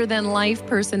larger-than-life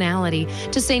personality,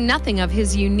 to say nothing of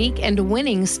his unique and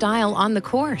winning style on the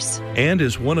course. And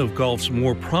is one of golf's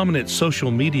more prominent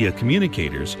social media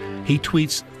communicators, he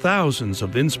tweets thousands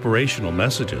of inspirational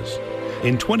messages.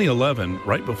 In 2011,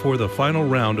 right before the final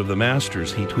round of the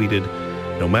Masters, he tweeted,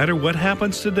 "No matter what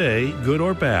happens today, good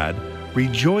or bad,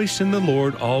 rejoice in the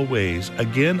Lord always.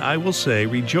 Again, I will say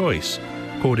rejoice,"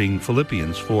 quoting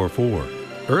Philippians 4:4.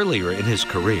 Earlier in his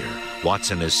career,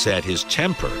 Watson has said his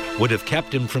temper would have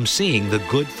kept him from seeing the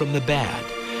good from the bad.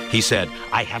 He said,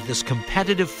 "I have this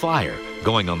competitive fire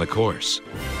going on the course."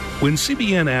 When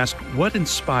CBN asked what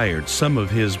inspired some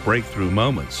of his breakthrough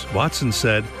moments, Watson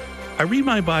said, "I read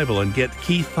my Bible and get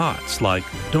key thoughts like,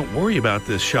 don't worry about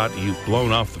this shot you've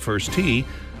blown off the first tee.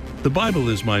 The Bible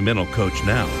is my mental coach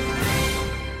now."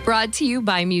 Brought to you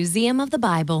by Museum of the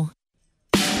Bible.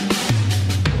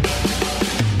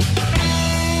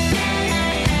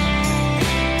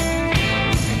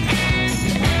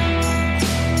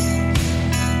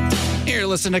 Here,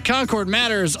 listen to Concord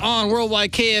Matters on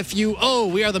Worldwide KFUO.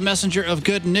 We are the messenger of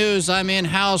good news. I'm in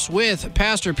house with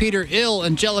Pastor Peter Ill,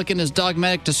 angelic in his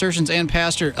dogmatic dissertations, and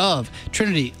pastor of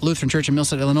Trinity Lutheran Church in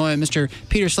Millside, Illinois, Mr.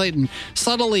 Peter Slayton,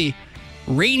 subtly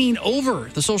reigning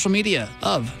over the social media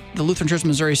of the Lutheran Church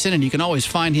Missouri Synod. You can always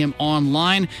find him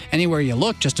online anywhere you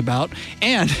look, just about.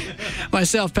 And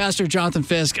myself, Pastor Jonathan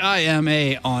Fisk. I am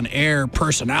a on-air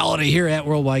personality here at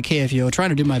Worldwide KFUO, trying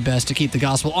to do my best to keep the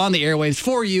gospel on the airwaves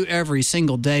for you every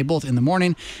single day, both in the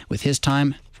morning with his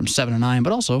time from 7 to 9,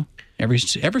 but also every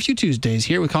few Tuesdays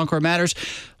here with Concord Matters,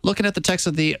 looking at the text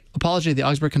of the Apology of the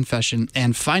Augsburg Confession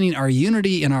and finding our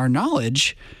unity in our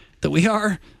knowledge that we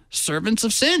are servants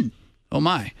of sin. Oh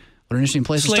my, what an interesting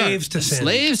place to start. Slaves to sin.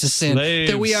 Slaves to sin.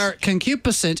 That we are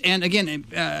concupiscent. And again,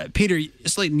 Peter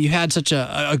Slayton, you had such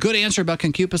a good answer about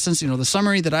concupiscence. You know, the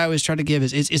summary that I always try to give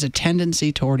is a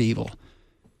tendency toward evil.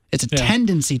 It's a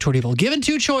tendency toward evil. Given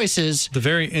two choices. The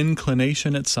very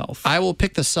inclination itself. I will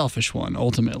pick the selfish one,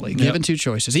 ultimately. Given two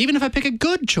choices. Even if I pick a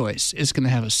good choice, it's going to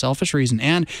have a selfish reason.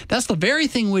 And that's the very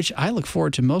thing which I look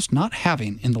forward to most not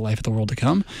having in the life of the world to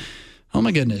come. Oh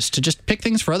my goodness, to just pick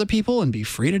things for other people and be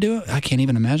free to do it, I can't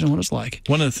even imagine what it's like.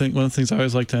 One of the things I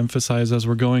always like to emphasize as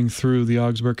we're going through the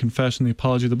Augsburg Confession, the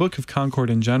Apology, the Book of Concord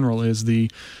in general, is the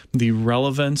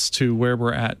relevance to where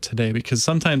we're at today, because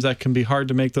sometimes that can be hard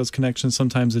to make those connections,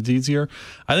 sometimes it's easier.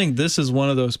 I think this is one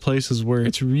of those places where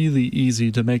it's really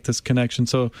easy to make this connection.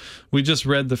 So we just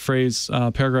read the phrase,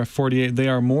 paragraph 48, "They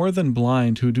are more than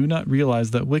blind who do not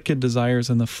realize that wicked desires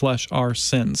in the flesh are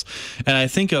sins." And I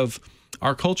think of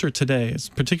our culture today,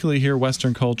 particularly here,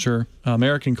 Western culture,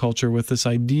 American culture, with this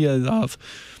idea of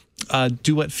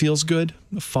do what feels good,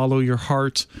 follow your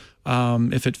heart.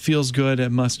 If it feels good,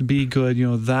 it must be good. You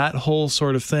know, that whole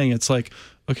sort of thing. It's like,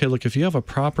 okay, look, if you have a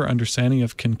proper understanding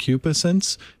of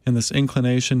concupiscence and this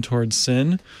inclination towards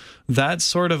sin, that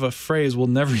sort of a phrase will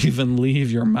never even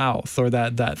leave your mouth, or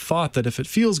that thought that if it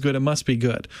feels good, it must be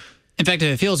good. In fact,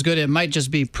 if it feels good, it might just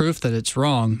be proof that it's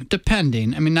wrong,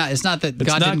 depending. I mean, it's not that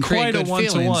God didn't create good feelings.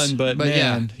 It's not quite a one-to-one, but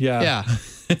man, yeah.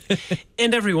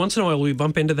 And every once in a while, we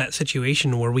bump into that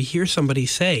situation where we hear somebody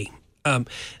say,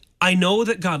 I know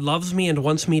that God loves me and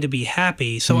wants me to be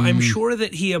happy, so I'm sure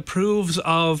that he approves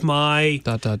of my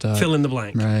fill in the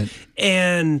blank. Right.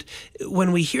 And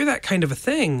when we hear that kind of a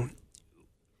thing,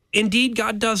 indeed,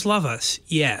 God does love us,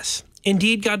 yes.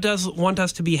 Indeed, God does want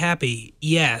us to be happy,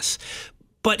 yes.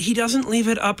 But he doesn't leave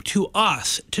it up to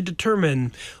us to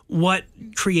determine what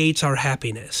creates our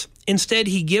happiness. Instead,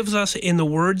 he gives us in the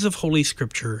words of Holy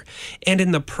Scripture and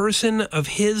in the person of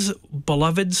his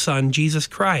beloved Son, Jesus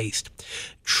Christ,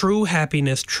 true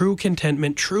happiness, true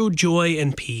contentment, true joy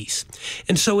and peace.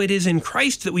 And so it is in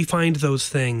Christ that we find those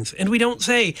things. And we don't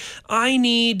say, I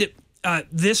need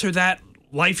this or that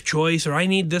life choice, or I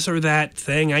need this or that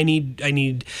thing. I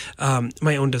need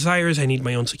my own desires. I need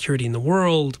my own security in the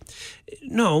world.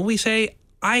 No, we say,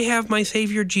 I have my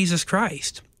Savior, Jesus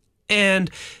Christ. And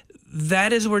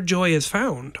that is where joy is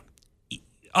found.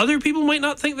 Other people might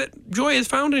not think that joy is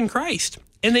found in Christ,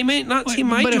 and they may not see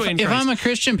my joy in Christ. If I'm a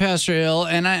Christian, Pastor Hill,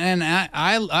 and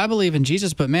I believe in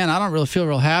Jesus, but man, I don't really feel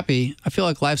real happy. I feel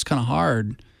like life's kind of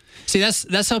hard. See,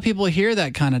 that's how people hear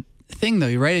that kind of thing,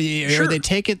 though, right? Sure. Or they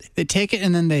take it,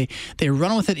 and then they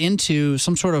run with it into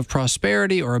some sort of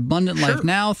prosperity or abundant life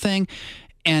now thing.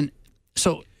 And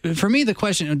so, for me, the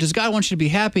question: does God want you to be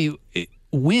happy?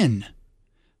 When?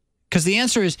 Because the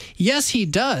answer is yes, he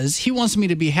does. He wants me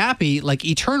to be happy, like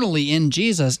eternally in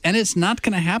Jesus, and it's not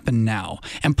going to happen now.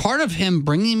 And part of him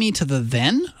bringing me to the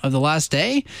then of the last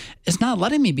day is not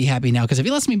letting me be happy now. Because if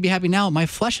he lets me be happy now, my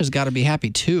flesh has got to be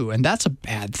happy too, and that's a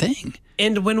bad thing.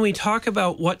 And when we talk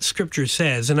about what Scripture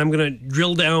says, and I'm going to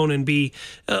drill down and be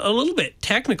a little bit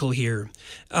technical here,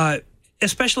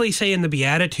 especially, say, in the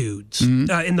Beatitudes,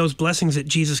 in those blessings that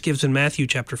Jesus gives in Matthew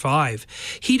chapter 5,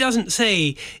 he doesn't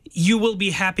say, you will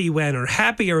be happy when, or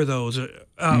happy are those,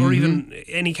 or even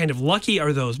any kind of lucky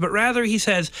are those, but rather he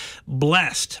says,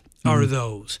 blessed are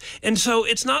those. And so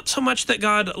it's not so much that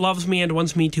God loves me and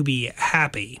wants me to be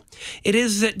happy. It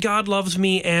is that God loves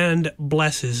me and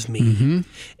blesses me.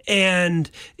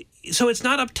 And so it's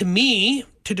not up to me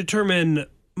to determine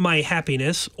my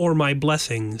happiness or my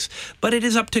blessings, but it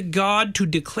is up to God to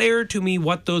declare to me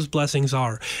what those blessings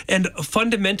are. And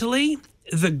fundamentally,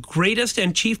 the greatest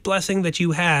and chief blessing that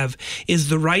you have is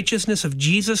the righteousness of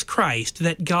Jesus Christ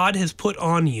that God has put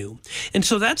on you. And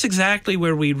so that's exactly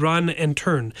where we run and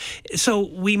turn. So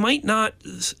we might not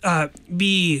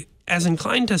be as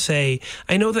inclined to say,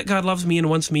 I know that God loves me and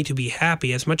wants me to be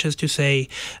happy, as much as to say,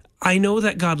 I know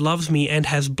that God loves me and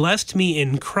has blessed me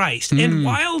in Christ. And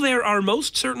while there are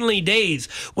most certainly days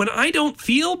when I don't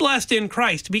feel blessed in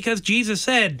Christ, because Jesus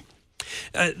said,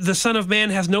 the Son of Man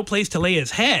has no place to lay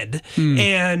his head,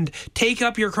 and take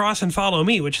up your cross and follow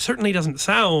me, which certainly doesn't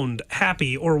sound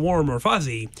happy or warm or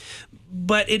fuzzy.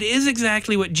 But it is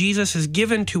exactly what Jesus has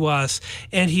given to us,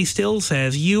 and he still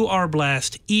says, you are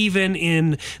blessed even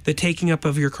in the taking up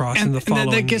of your cross and the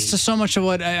following that gets me. to so much of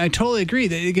what, I totally agree,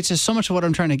 that it gets to so much of what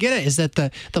I'm trying to get at, is that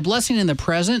the blessing in the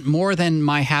present, more than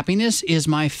my happiness, is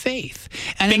my faith.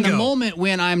 And in the moment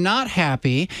when I'm not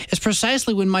happy, is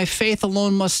precisely when my faith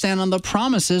alone must stand on the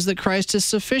promises that Christ is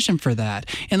sufficient for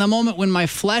that. In the moment when my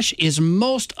flesh is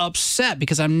most upset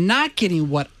because I'm not getting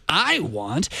what I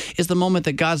want, is the moment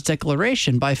that God's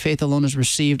declaration by faith alone is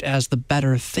received as the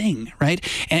better thing, right?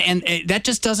 And that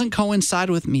just doesn't coincide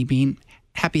with me being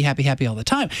happy all the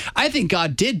time. I think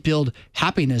God did build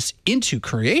happiness into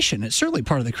creation. It's certainly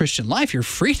part of the Christian life. You're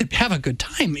free to have a good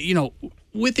time,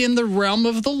 within the realm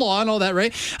of the law and all that,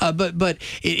 right? But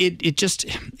it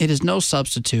is no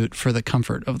substitute for the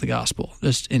comfort of the gospel,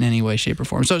 just in any way, shape, or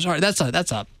form. So sorry, that's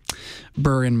a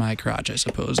burr in my crotch, I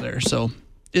suppose. There, so.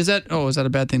 Is that a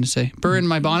bad thing to say? Burr in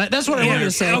my bonnet? That's what I wanted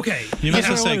to say. Okay. You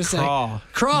must say craw.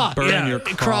 Craw. Burr in your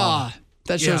craw.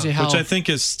 That shows you how. Which I think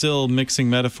is still mixing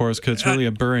metaphors, because it's really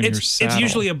a burr in your saddle. It's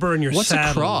usually a burr in your saddle.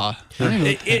 What's a craw?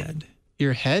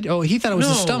 Your head? Oh, he thought it was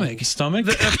the stomach. Stomach?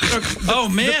 Oh,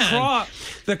 man.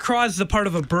 The craw is the part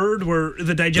of a bird where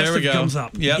the digestive comes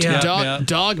up.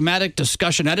 Dogmatic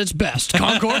discussion at its best.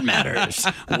 Concord Matters.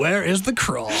 Where is the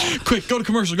craw? Quick, go to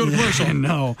commercial.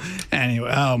 No.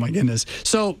 Anyway, oh my goodness.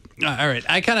 So, all right.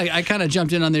 I kind of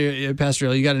jumped in on the Pastor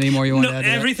Hill. You got any more you want to add?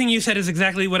 Everything you said is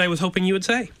exactly what I was hoping you would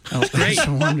say. Oh, great. That's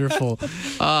wonderful.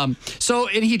 And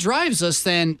he drives us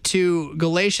then to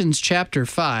Galatians chapter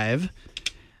 5.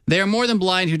 They are more than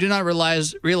blind who do not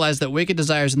realize that wicked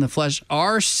desires in the flesh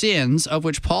are sins, of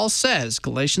which Paul says,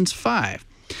 Galatians 5,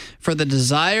 for the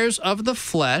desires of the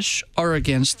flesh are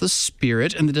against the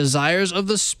spirit, and the desires of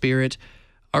the spirit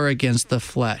are against the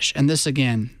flesh. And this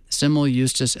again, simul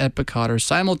justus et peccator,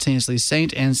 simultaneously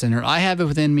saint and sinner. I have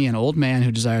within me an old man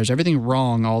who desires everything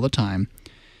wrong all the time.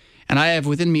 And I have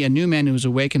within me a new man who is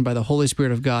awakened by the Holy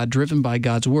Spirit of God, driven by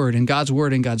God's word. And God's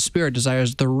word and God's spirit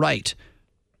desires the right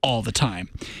all the time.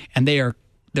 And they're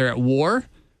at war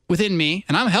within me,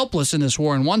 and I'm helpless in this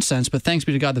war in one sense, but thanks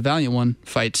be to God, the valiant one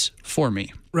fights for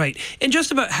me. Right. And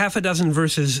just about half a dozen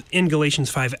verses in Galatians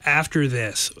 5 after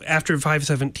this, after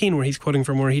 5:17, where he's quoting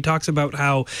from, where he talks about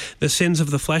how the sins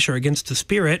of the flesh are against the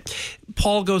Spirit,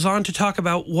 Paul goes on to talk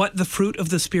about what the fruit of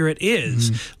the Spirit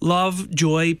is. Love,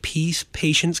 joy, peace,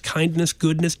 patience, kindness,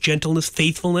 goodness, gentleness,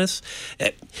 faithfulness.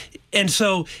 And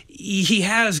so he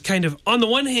has kind of, on the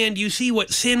one hand, you see what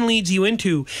sin leads you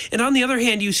into, and on the other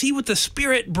hand, you see what the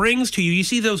Spirit brings to you. You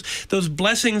see those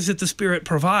blessings that the Spirit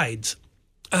provides.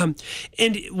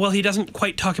 And while he doesn't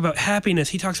quite talk about happiness,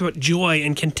 he talks about joy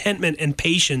and contentment and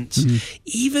patience,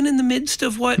 even in the midst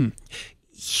of what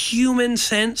human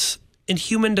sense and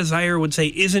human desire would say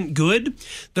isn't good.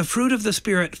 The fruit of the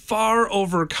Spirit far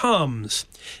overcomes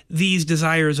these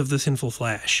desires of the sinful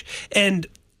flesh. And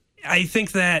I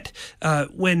think that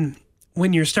when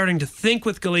you're starting to think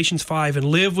with Galatians 5 and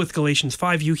live with Galatians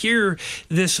 5, you hear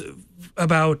this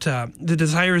about the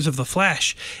desires of the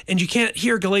flesh, and you can't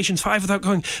hear Galatians 5 without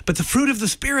going, but the fruit of the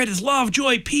Spirit is love,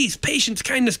 joy, peace, patience,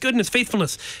 kindness, goodness,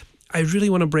 faithfulness. I really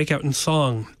want to break out in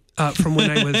song from when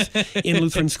I was in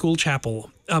Lutheran school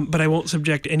chapel, but I won't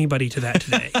subject anybody to that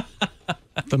today.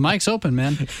 The mic's open,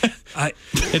 man.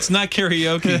 It's not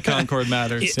karaoke, Concord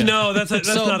Matters. Yeah. No, that's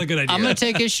not a good idea. I'm going to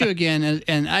take issue again,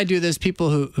 and I do this.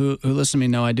 People who listen to me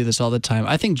know I do this all the time.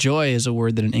 I think joy is a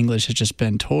word that in English has just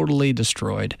been totally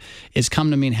destroyed. It's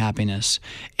come to mean happiness.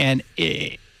 And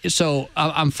so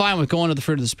I'm fine with going to the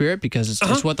fruit of the Spirit because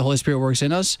it's what the Holy Spirit works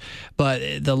in us.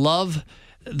 But the love,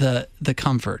 the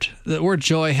comfort. The word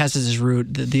joy has as its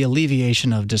root the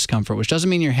alleviation of discomfort, which doesn't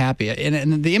mean you're happy.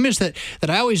 And the image that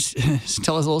I always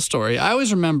tell us a little story. I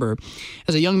always remember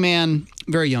as a young man,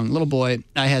 very young, little boy,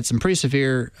 I had some pretty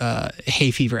severe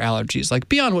hay fever allergies, like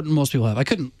beyond what most people have. I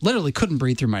literally couldn't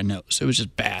breathe through my nose. It was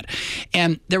just bad.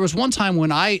 And there was one time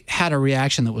when I had a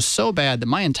reaction that was so bad that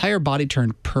my entire body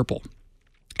turned purple.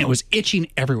 It was itching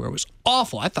everywhere. It was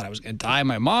awful. I thought I was going to die.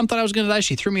 My mom thought I was going to die.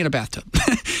 She threw me in a bathtub.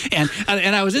 and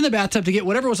I was in the bathtub to get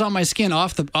whatever was on my skin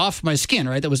off my skin,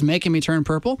 right, that was making me turn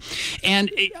purple.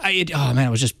 And it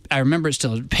was just, I remember it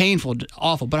still painful,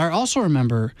 awful. But I also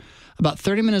remember about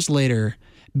 30 minutes later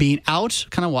being out,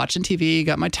 kind of watching TV,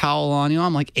 got my towel on,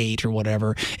 I'm like 8 or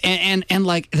whatever. And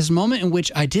like this moment in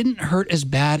which I didn't hurt as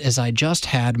bad as I just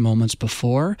had moments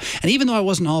before. And even though I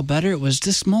wasn't all better, it was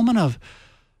this moment of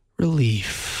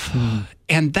relief.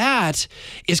 And that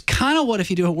is kind of what,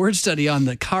 if you do a word study on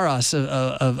the charos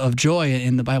of joy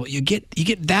in the Bible, you get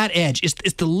that edge.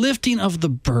 It's the lifting of the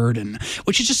burden,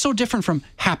 which is just so different from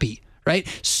happy, right?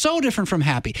 So different from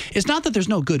happy. It's not that there's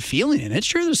no good feeling in it.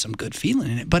 Sure, there's some good feeling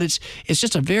in it, but it's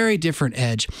just a very different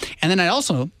edge. And then I'm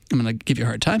going to give you a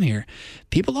hard time here.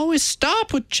 People always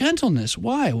stop with gentleness.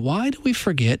 Why? Why do we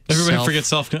forget Everybody forgets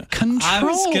self-control? I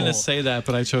was going to say that,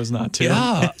 but I chose not to.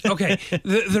 Yeah. Okay.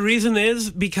 The reason is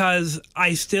because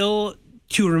I still,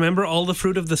 to remember all the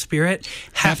fruit of the Spirit,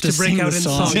 have to break out in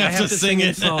song. I have to sing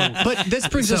in song. But this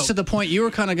brings us to the point you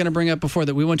were kind of going to bring up before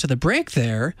that we went to the break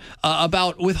there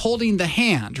about withholding the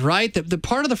hand, right? The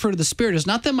part of the fruit of the Spirit is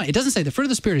not that much. It doesn't say the fruit of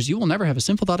the Spirit is you will never have a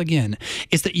sinful thought again.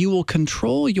 It's that you will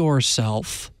control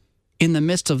yourself in the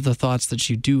midst of the thoughts that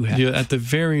you do have. At the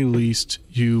very least,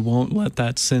 you won't let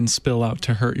that sin spill out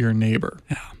to hurt your neighbor.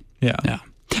 Yeah.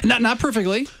 Not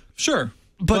perfectly. Sure.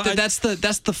 But that's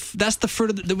the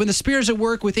fruit of when the Spirit's at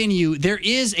work within you, there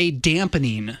is a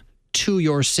dampening to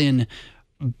your sin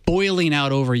boiling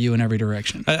out over you in every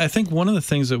direction. I think one of the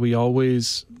things that we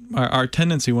always, our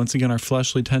tendency, once again, our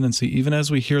fleshly tendency, even as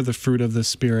we hear the fruit of the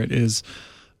Spirit is,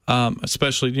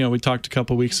 especially, we talked a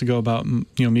couple of weeks ago about,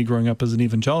 me growing up as an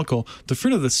evangelical, the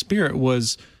fruit of the Spirit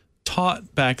was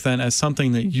taught back then as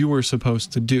something that you were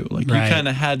supposed to do. Like you kind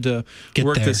of had to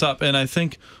work this up. And I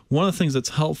think one of the things that's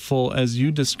helpful as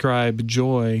you describe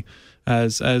joy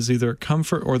as either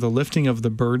comfort or the lifting of the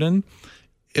burden,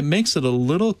 it makes it a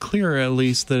little clearer at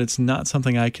least that it's not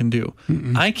something I can do.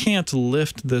 I can't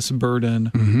lift this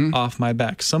burden off my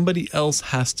back. Somebody else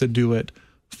has to do it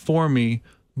for me,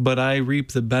 but I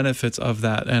reap the benefits of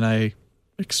that and I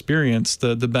experience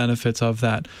the benefits of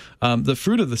that. The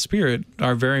fruit of the Spirit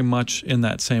are very much in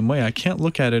that same way. I can't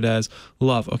look at it as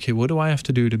love. Okay, what do I have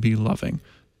to do to be loving?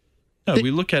 No,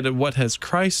 we look at it, what has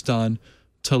Christ done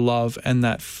to love, and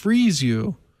that frees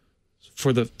you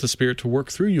for the Spirit to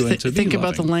work through you and to be Think loving.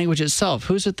 about the language itself.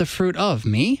 Who's it the fruit of?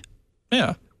 Me?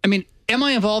 Yeah. I mean, am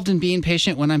I involved in being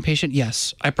patient when I'm patient?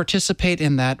 Yes. I participate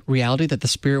in that reality that the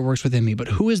Spirit works within me. But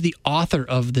who is the author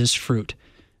of this fruit?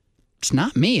 It's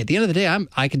not me. At the end of the day,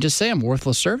 I can just say I'm a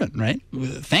worthless servant, right?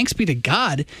 Thanks be to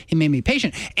God, he made me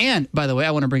patient. And by the way,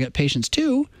 I want to bring up patience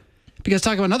too, because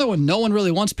talk about another one, no one really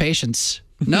wants patience.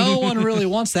 No one really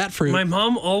wants that fruit. My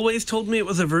mom always told me it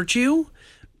was a virtue,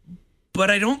 but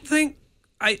I don't think,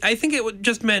 I think it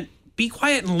just meant be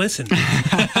quiet and listen. Oh,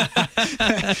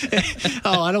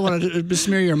 I don't want to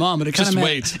besmear your mom, but it kind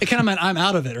of meant I'm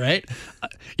out of it, right?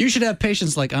 You should have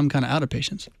patience like I'm kind of out of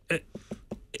patience.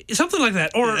 Something like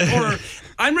that. Or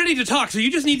I'm ready to talk, so you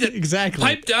just need to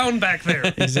pipe down back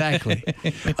there. Exactly.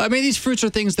 I mean, these fruits are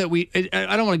things that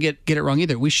I don't want to get it wrong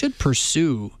either. We should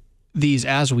pursue these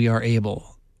as we are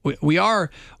able. We are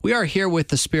here with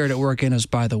the Spirit at work in us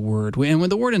by the Word, and when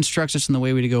the Word instructs us in the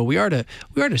way we to go, we are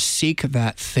to seek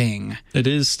that thing. It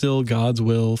is still God's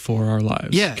will for our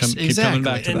lives. Yes, exactly. Keep coming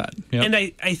back to that. Yep. And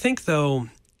I think though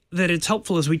that it's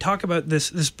helpful as we talk about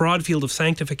this broad field of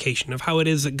sanctification, of how it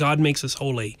is that God makes us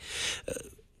holy.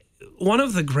 One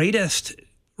of the greatest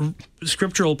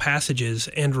scriptural passages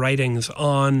and writings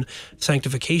on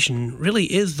sanctification really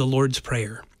is the Lord's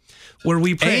Prayer, where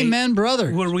we pray. Amen,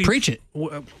 brother. Preach it.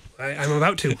 I'm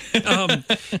about to.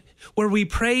 Where we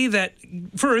pray that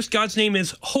first God's name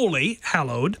is holy,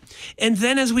 hallowed, and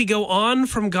then as we go on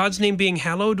from God's name being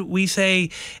hallowed, we say,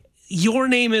 your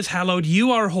name is hallowed,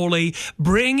 you are holy,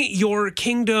 bring your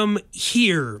kingdom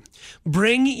here,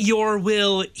 bring your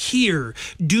will here,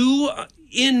 do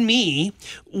in me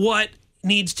what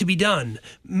needs to be done,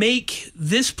 make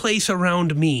this place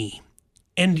around me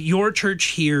and your church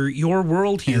here, your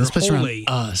world here, this place holy.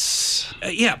 Around us.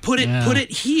 Put it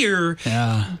here,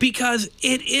 because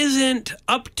it isn't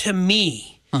up to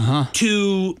me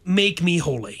to make me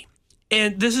holy.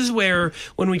 And this is where,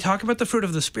 when we talk about the fruit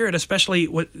of the Spirit, especially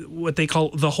what they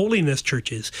call the holiness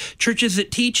churches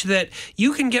that teach that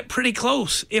you can get pretty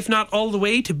close, if not all the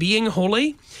way to being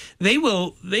holy, they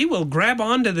will grab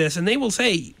onto this and they will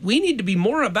say, we need to be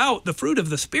more about the fruit of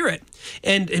the Spirit.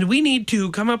 And we need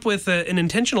to come up with an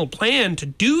intentional plan to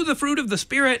do the fruit of the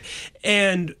Spirit.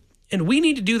 And we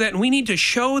need to do that. And we need to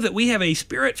show that we have a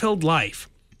Spirit-filled life.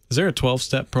 Is there a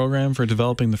 12-step program for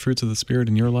developing the fruits of the Spirit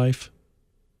in your life?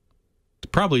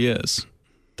 Probably is.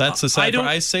 That's the side.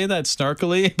 I say that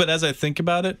snarkily, but as I think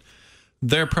about it,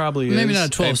 there probably is. Maybe not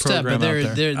a 12-step, but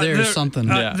there's something.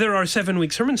 There are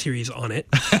 7-week sermon series on it.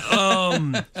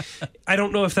 I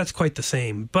don't know if that's quite the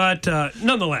same, but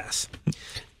nonetheless.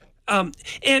 And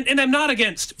I'm not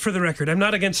against, for the record, I'm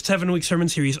not against 7-week sermon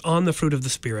series on the fruit of the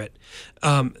Spirit.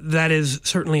 That is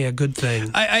certainly a good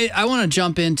thing. I want to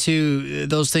jump into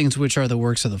those things which are the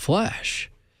works of the flesh.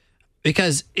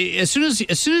 Because as soon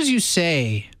as you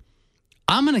say,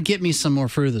 I'm going to get me some more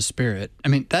fruit of the Spirit, I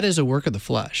mean, that is a work of the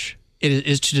flesh. It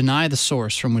is to deny the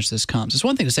source from which this comes. It's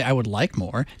one thing to say, I would like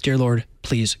more. Dear Lord,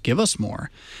 please give us more.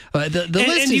 And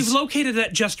you've located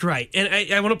that just right.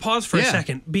 And I want to pause for a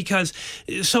second, because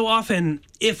so often,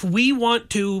 if we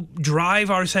want to drive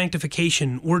our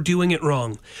sanctification, we're doing it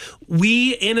wrong.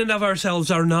 We, in and of ourselves,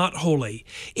 are not holy.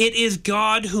 It is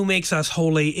God who makes us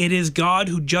holy. It is God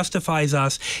who justifies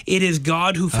us. It is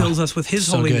God who fills us with His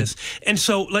holiness. Good. And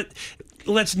so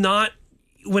let's not.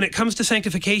 When it comes to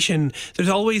sanctification, there's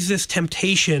always this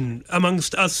temptation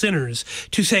amongst us sinners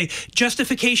to say,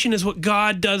 justification is what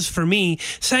God does for me.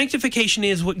 Sanctification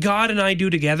is what God and I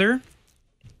do together.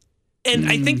 And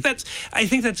I think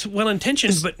that's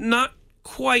well-intentioned, but not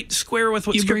quite square with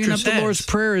what Scripture says. The Lord's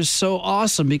Prayer is so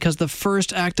awesome, because the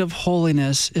first act of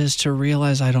holiness is to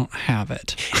realize I don't have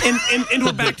it. And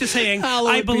we're back to saying,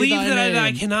 I believe that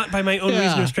I cannot by my own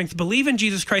reason or strength believe in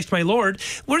Jesus Christ my Lord.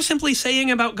 We're simply saying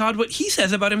about God what He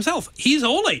says about Himself. He's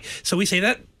holy. So we say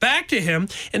that back to Him,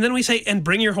 and then we say, and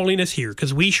bring your holiness here,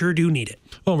 because we sure do need it.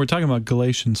 Well, we're talking about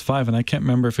Galatians 5, and I can't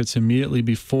remember if it's immediately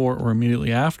before or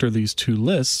immediately after these two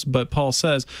lists, but Paul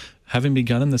says, having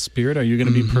begun in the Spirit, are you going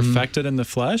to be perfected in the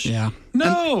flesh? Yeah.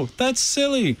 No, that's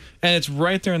silly. And it's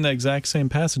right there in the exact same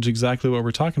passage, exactly what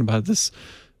we're talking about. This,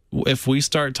 if we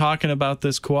start talking about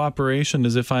this cooperation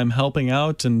as if I'm helping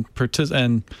out and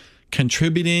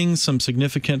contributing some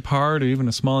significant part or even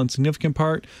a small insignificant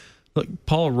part, look,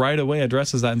 Paul right away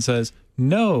addresses that and says,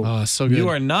 no, you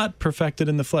are not perfected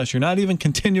in the flesh. You're not even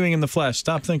continuing in the flesh.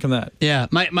 Stop thinking that. Yeah,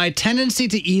 my tendency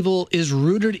to evil is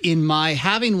rooted in my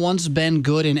having once been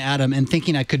good in Adam and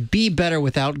thinking I could be better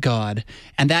without God,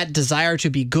 and that desire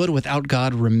to be good without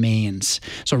God remains.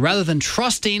 So rather than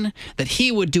trusting that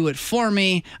He would do it for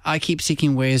me, I keep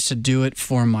seeking ways to do it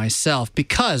for myself,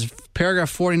 because, paragraph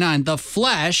 49, the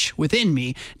flesh within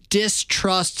me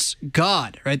distrusts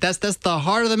God, right? That's the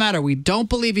heart of the matter. We don't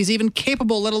believe he's even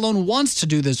capable, let alone wants to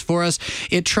do this for us.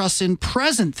 It trusts in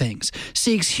present things,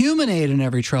 seeks human aid in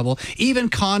every trouble, even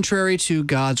contrary to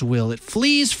God's will. It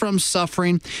flees from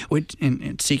suffering,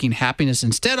 and seeking happiness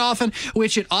instead often,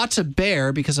 which it ought to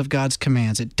bear because of God's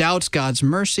commands. It doubts God's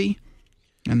mercy.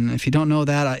 And if you don't know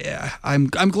that, I'm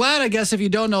glad, I guess, if you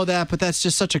don't know that, but that's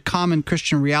just such a common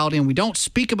Christian reality, and we don't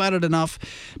speak about it enough,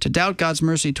 to doubt God's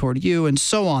mercy toward you, and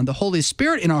so on. The Holy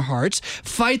Spirit in our hearts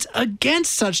fights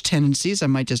against such tendencies, I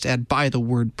might just add, by the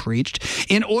word preached,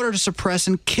 in order to suppress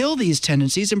and kill these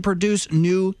tendencies and produce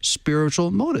new spiritual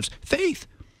motives. Faith.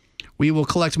 We will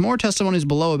collect more testimonies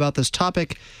below about this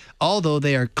topic, although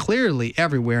they are clearly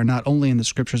everywhere, not only in the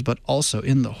Scriptures, but also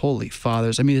in the Holy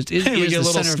Fathers. I mean, it is we get the a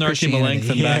little center of snarky Christianity.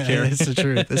 Melanchthon back here. It's the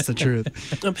truth. It's the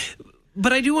truth.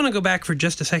 But I do want to go back for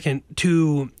just a second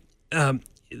to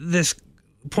this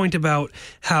point about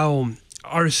how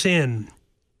our sin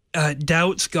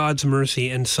doubts God's mercy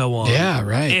and so on. Yeah,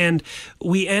 right. And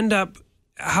we end up,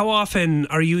 how often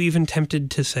are you even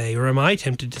tempted to say, or am I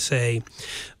tempted to say,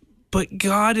 but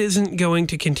God isn't going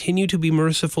to continue to be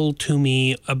merciful to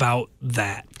me about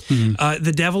that. Mm-hmm.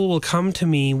 The devil will come to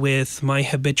me with my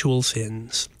habitual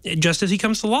sins, just as he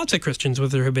comes to lots of Christians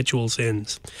with their habitual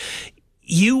sins.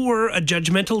 You were a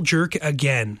judgmental jerk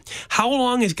again. How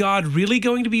long is God really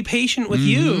going to be patient with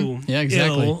you? Yeah,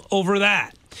 exactly. Over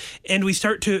that. And we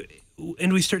start to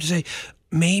say,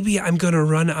 maybe I'm going to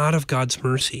run out of God's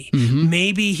mercy. Mm-hmm.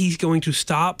 Maybe he's going to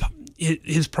stop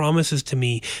his promises to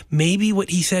me. Maybe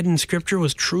what he said in Scripture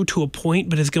was true to a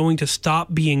point, but is going to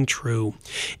stop being true.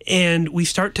 And we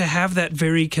start to have that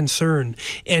very concern.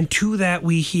 And to that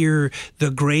we hear the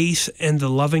grace and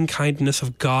the loving kindness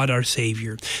of God our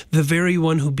Savior, the very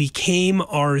one who became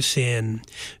our sin,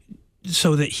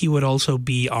 so that he would also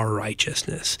be our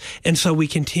righteousness. And so we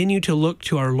continue to look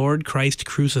to our Lord Christ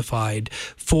crucified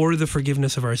for the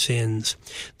forgiveness of our sins.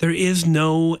 There is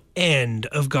no end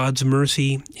of God's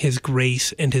mercy, his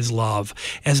grace, and his love,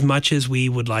 as much as we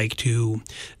would like to,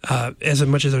 as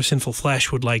much as our sinful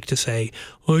flesh would like to say,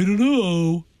 I don't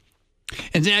know.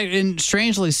 And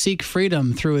strangely seek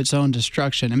freedom through its own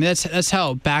destruction. I mean, that's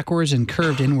how backwards and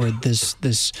curved inward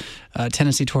this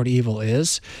tendency toward evil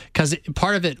is. Because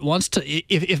part of it wants to,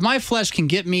 if my flesh can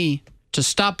get me to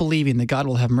stop believing that God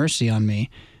will have mercy on me,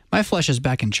 my flesh is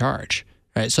back in charge.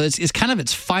 Right, so it's kind of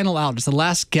its final out. It's the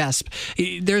last gasp.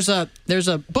 There's a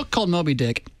book called Moby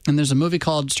Dick, and there's a movie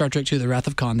called Star Trek II: The Wrath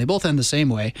of Khan. They both end the same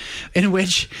way, in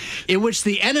which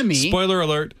the enemy. Spoiler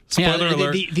alert! Spoiler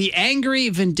alert! The angry,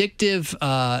 vindictive.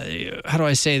 How do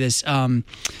I say this?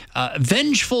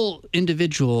 Vengeful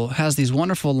individual has these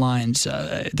wonderful lines.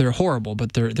 They're horrible,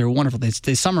 but they're wonderful.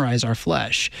 They summarize our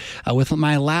flesh. With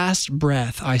my last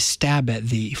breath, I stab at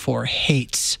thee for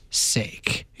hate's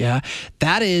sake. Yeah,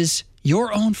 that is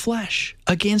your own flesh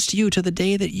against you to the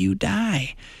day that you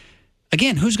die.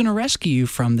 Again, who's going to rescue you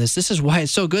from this? This is why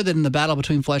it's so good that in the battle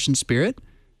between flesh and spirit,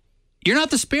 you're not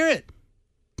the spirit.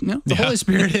 No, the Holy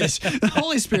Spirit is. The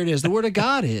Holy Spirit is. The Word of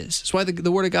God is. That's why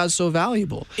the Word of God is so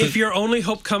valuable. If your only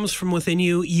hope comes from within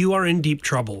you, you are in deep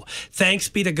trouble. Thanks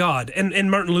be to God. And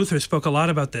Martin Luther spoke a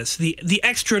lot about this. The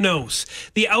extra nos,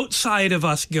 the outside of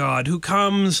us God, who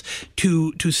comes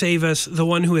to save us, the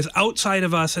one who is outside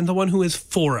of us and the one who is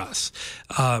for us.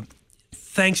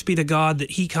 Thanks be to God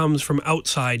that he comes from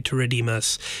outside to redeem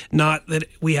us, not that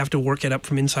we have to work it up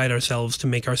from inside ourselves to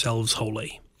make ourselves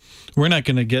holy. We're not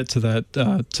going to get to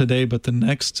that today, but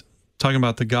talking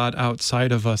about the God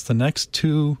outside of us, the next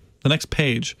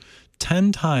page,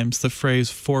 10 times the phrase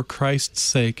 "for Christ's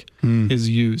sake" is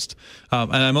used.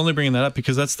 And I'm only bringing that up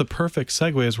because that's the perfect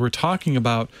segue as we're talking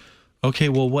about, okay,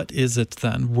 well, what is it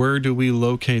then? Where do we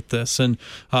locate this? And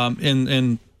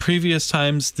in previous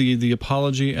times, the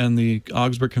apology and the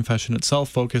Augsburg Confession itself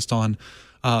focused on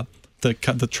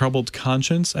the troubled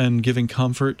conscience and giving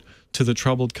comfort to the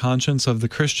troubled conscience of the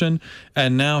Christian.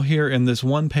 And now here in this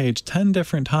one page, 10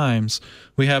 different times,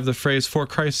 we have the phrase "for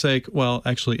Christ's sake." Well,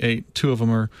 actually 8. 2 of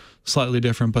them are slightly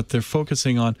different, but they're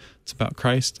focusing on it's about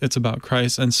Christ. It's about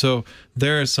Christ. And so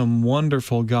there is some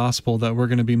wonderful gospel that we're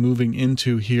going to be moving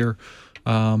into here.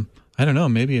 I don't know,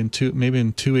 maybe in 2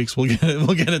 weeks we'll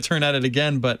get a turn at it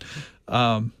again, but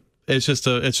it's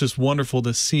just wonderful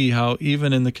to see how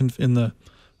even in the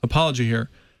apology here,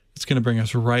 it's going to bring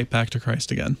us right back to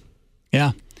Christ again.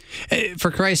 Yeah.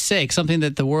 For Christ's sake, something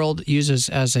that the world uses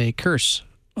as a curse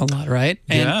a lot, right?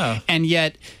 And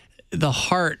yet the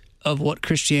heart of what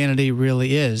Christianity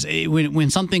really is. When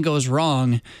something goes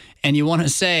wrong and you want to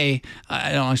say,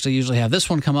 I don't actually usually have this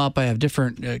one come up. I have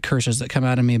different curses that come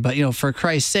out of me. But, for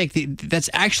Christ's sake, that's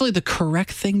actually the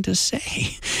correct thing to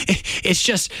say. It's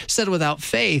just said without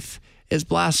faith is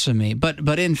blasphemy.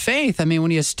 But in faith,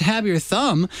 when you stab your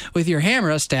thumb with your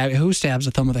hammer, who stabs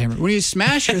a thumb with a hammer? When you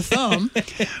smash your thumb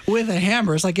with a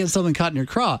hammer, it's like getting something caught in your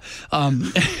craw.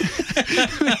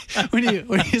 When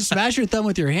you smash your thumb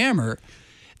with your hammer,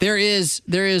 there is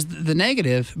the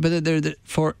negative, but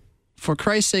for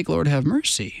Christ's sake, Lord, have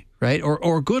mercy, right?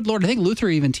 Or good Lord. I think Luther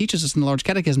even teaches us in the Large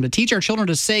Catechism to teach our children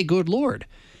to say good Lord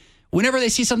whenever they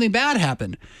see something bad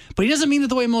happen. But he doesn't mean it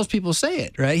the way most people say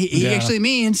it, right? He actually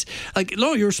means,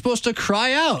 no, you're supposed to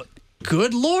cry out,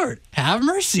 good Lord, have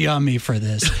mercy on me for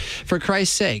this. For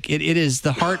Christ's sake. It is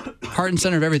the heart and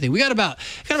center of everything. We got about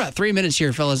 3 minutes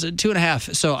here, fellas,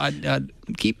 2.5. So I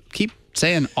keep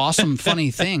saying awesome,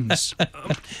 funny things.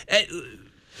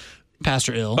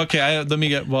 Pastor Ill. Okay, let me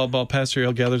get, while Pastor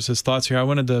Ill gathers his thoughts here, I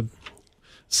wanted to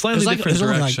slightly different there's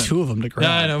direction. There's only two of them to grab.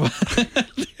 Yeah, I know.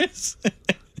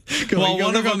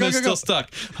 One of them is still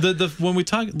stuck. When we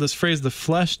talk this phrase, the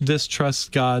flesh distrusts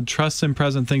God, trusts in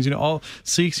present things, all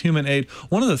seeks human aid.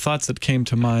 One of the thoughts that came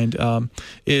to mind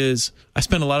is I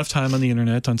spend a lot of time on the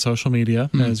internet, on social media,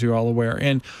 as you're all aware,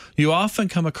 and you often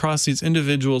come across these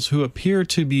individuals who appear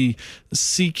to be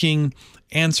seeking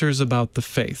answers about the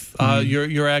faith.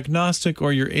 You're agnostic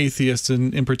or you're atheist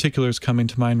in particular is coming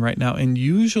to mind right now. And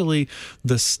usually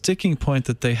the sticking point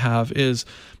that they have is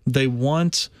they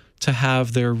want to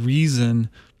have their reason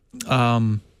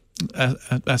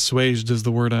assuaged is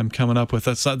the word I'm coming up with.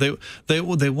 That's not, they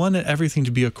want everything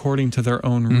to be according to their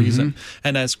own reason.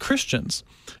 And as Christians,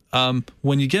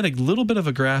 when you get a little bit of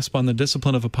a grasp on the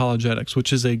discipline of apologetics,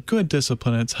 which is a good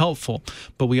discipline, it's helpful,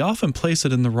 but we often place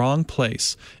it in the wrong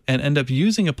place and end up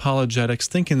using apologetics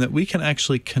thinking that we can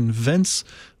actually convince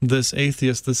this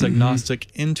atheist, this agnostic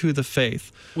into the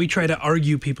faith. We try to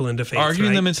argue people into faith,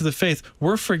 Arguing them into the faith.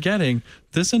 We're forgetting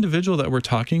this individual that we're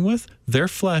talking with, their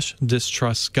flesh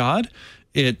distrusts God.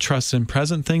 It trusts in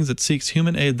present things. It seeks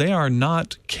human aid. They are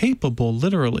not capable,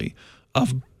 literally,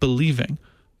 of believing.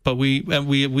 But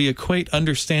we equate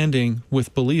understanding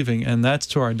with believing, and that's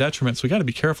to our detriment. So we got to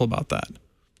be careful about that.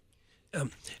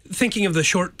 Thinking of the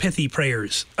short, pithy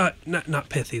prayers. Not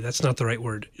pithy, that's not the right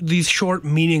word. These short,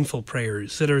 meaningful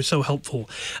prayers that are so helpful.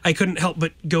 I couldn't help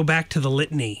but go back to the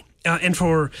litany.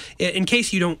 In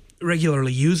case you don't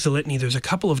regularly use the litany, there's a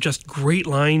couple of just great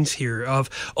lines here of,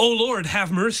 "O Lord,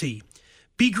 have mercy.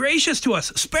 Be gracious to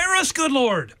us. Spare us, good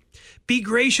Lord. Be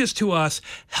gracious to us,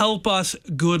 help us,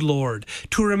 good Lord."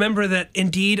 To remember that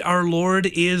indeed our Lord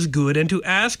is good and to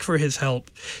ask for his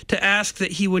help, to ask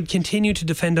that he would continue to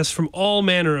defend us from all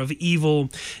manner of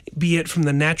evil, be it from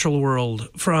the natural world,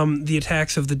 from the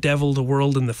attacks of the devil, the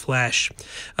world, and the flesh,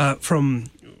 from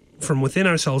within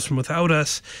ourselves, from without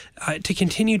us, to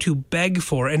continue to beg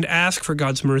for and ask for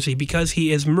God's mercy because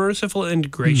he is merciful and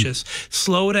gracious,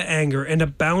 slow to anger, and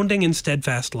abounding in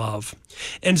steadfast love.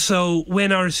 And so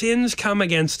when our sins come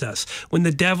against us, when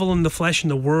the devil and the flesh and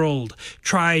the world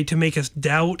try to make us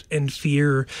doubt and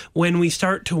fear, when we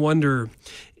start to wonder,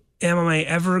 am I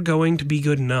ever going to be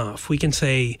good enough? We can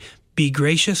say, be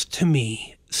gracious to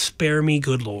me, spare me,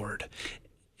 good Lord.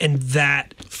 And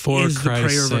that is the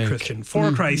prayer of a Christian.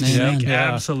 For Christ's sake,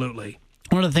 absolutely.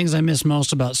 One of the things I miss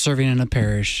most about serving in a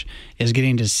parish is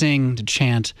getting to sing, to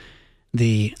chant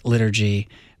the liturgy,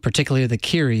 particularly the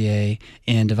Kyrie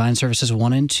in Divine Services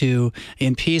 1 and 2.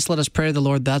 In peace, let us pray to the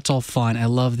Lord. That's all fine. I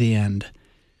love the end.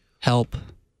 Help,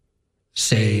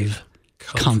 save,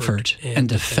 comfort, and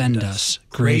defend us,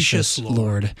 gracious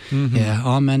Lord. Yeah,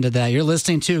 amen to that. You're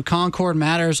listening to Concord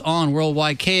Matters on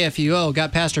Worldwide KFUO.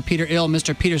 Got Pastor Peter Ill,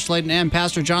 Mr. Peter Slayton, and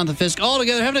Pastor Jonathan Fisk all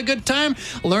together having a good time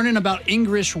learning about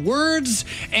English words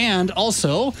and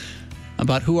also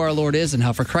about who our Lord is and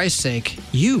how, for Christ's sake,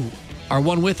 you are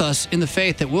one with us in the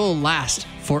faith that will last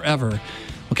forever.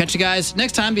 We'll catch you guys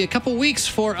next time. Be a couple weeks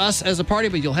for us as a party,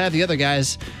 but you'll have the other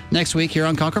guys next week here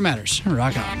on Concord Matters.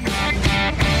 Rock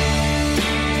on.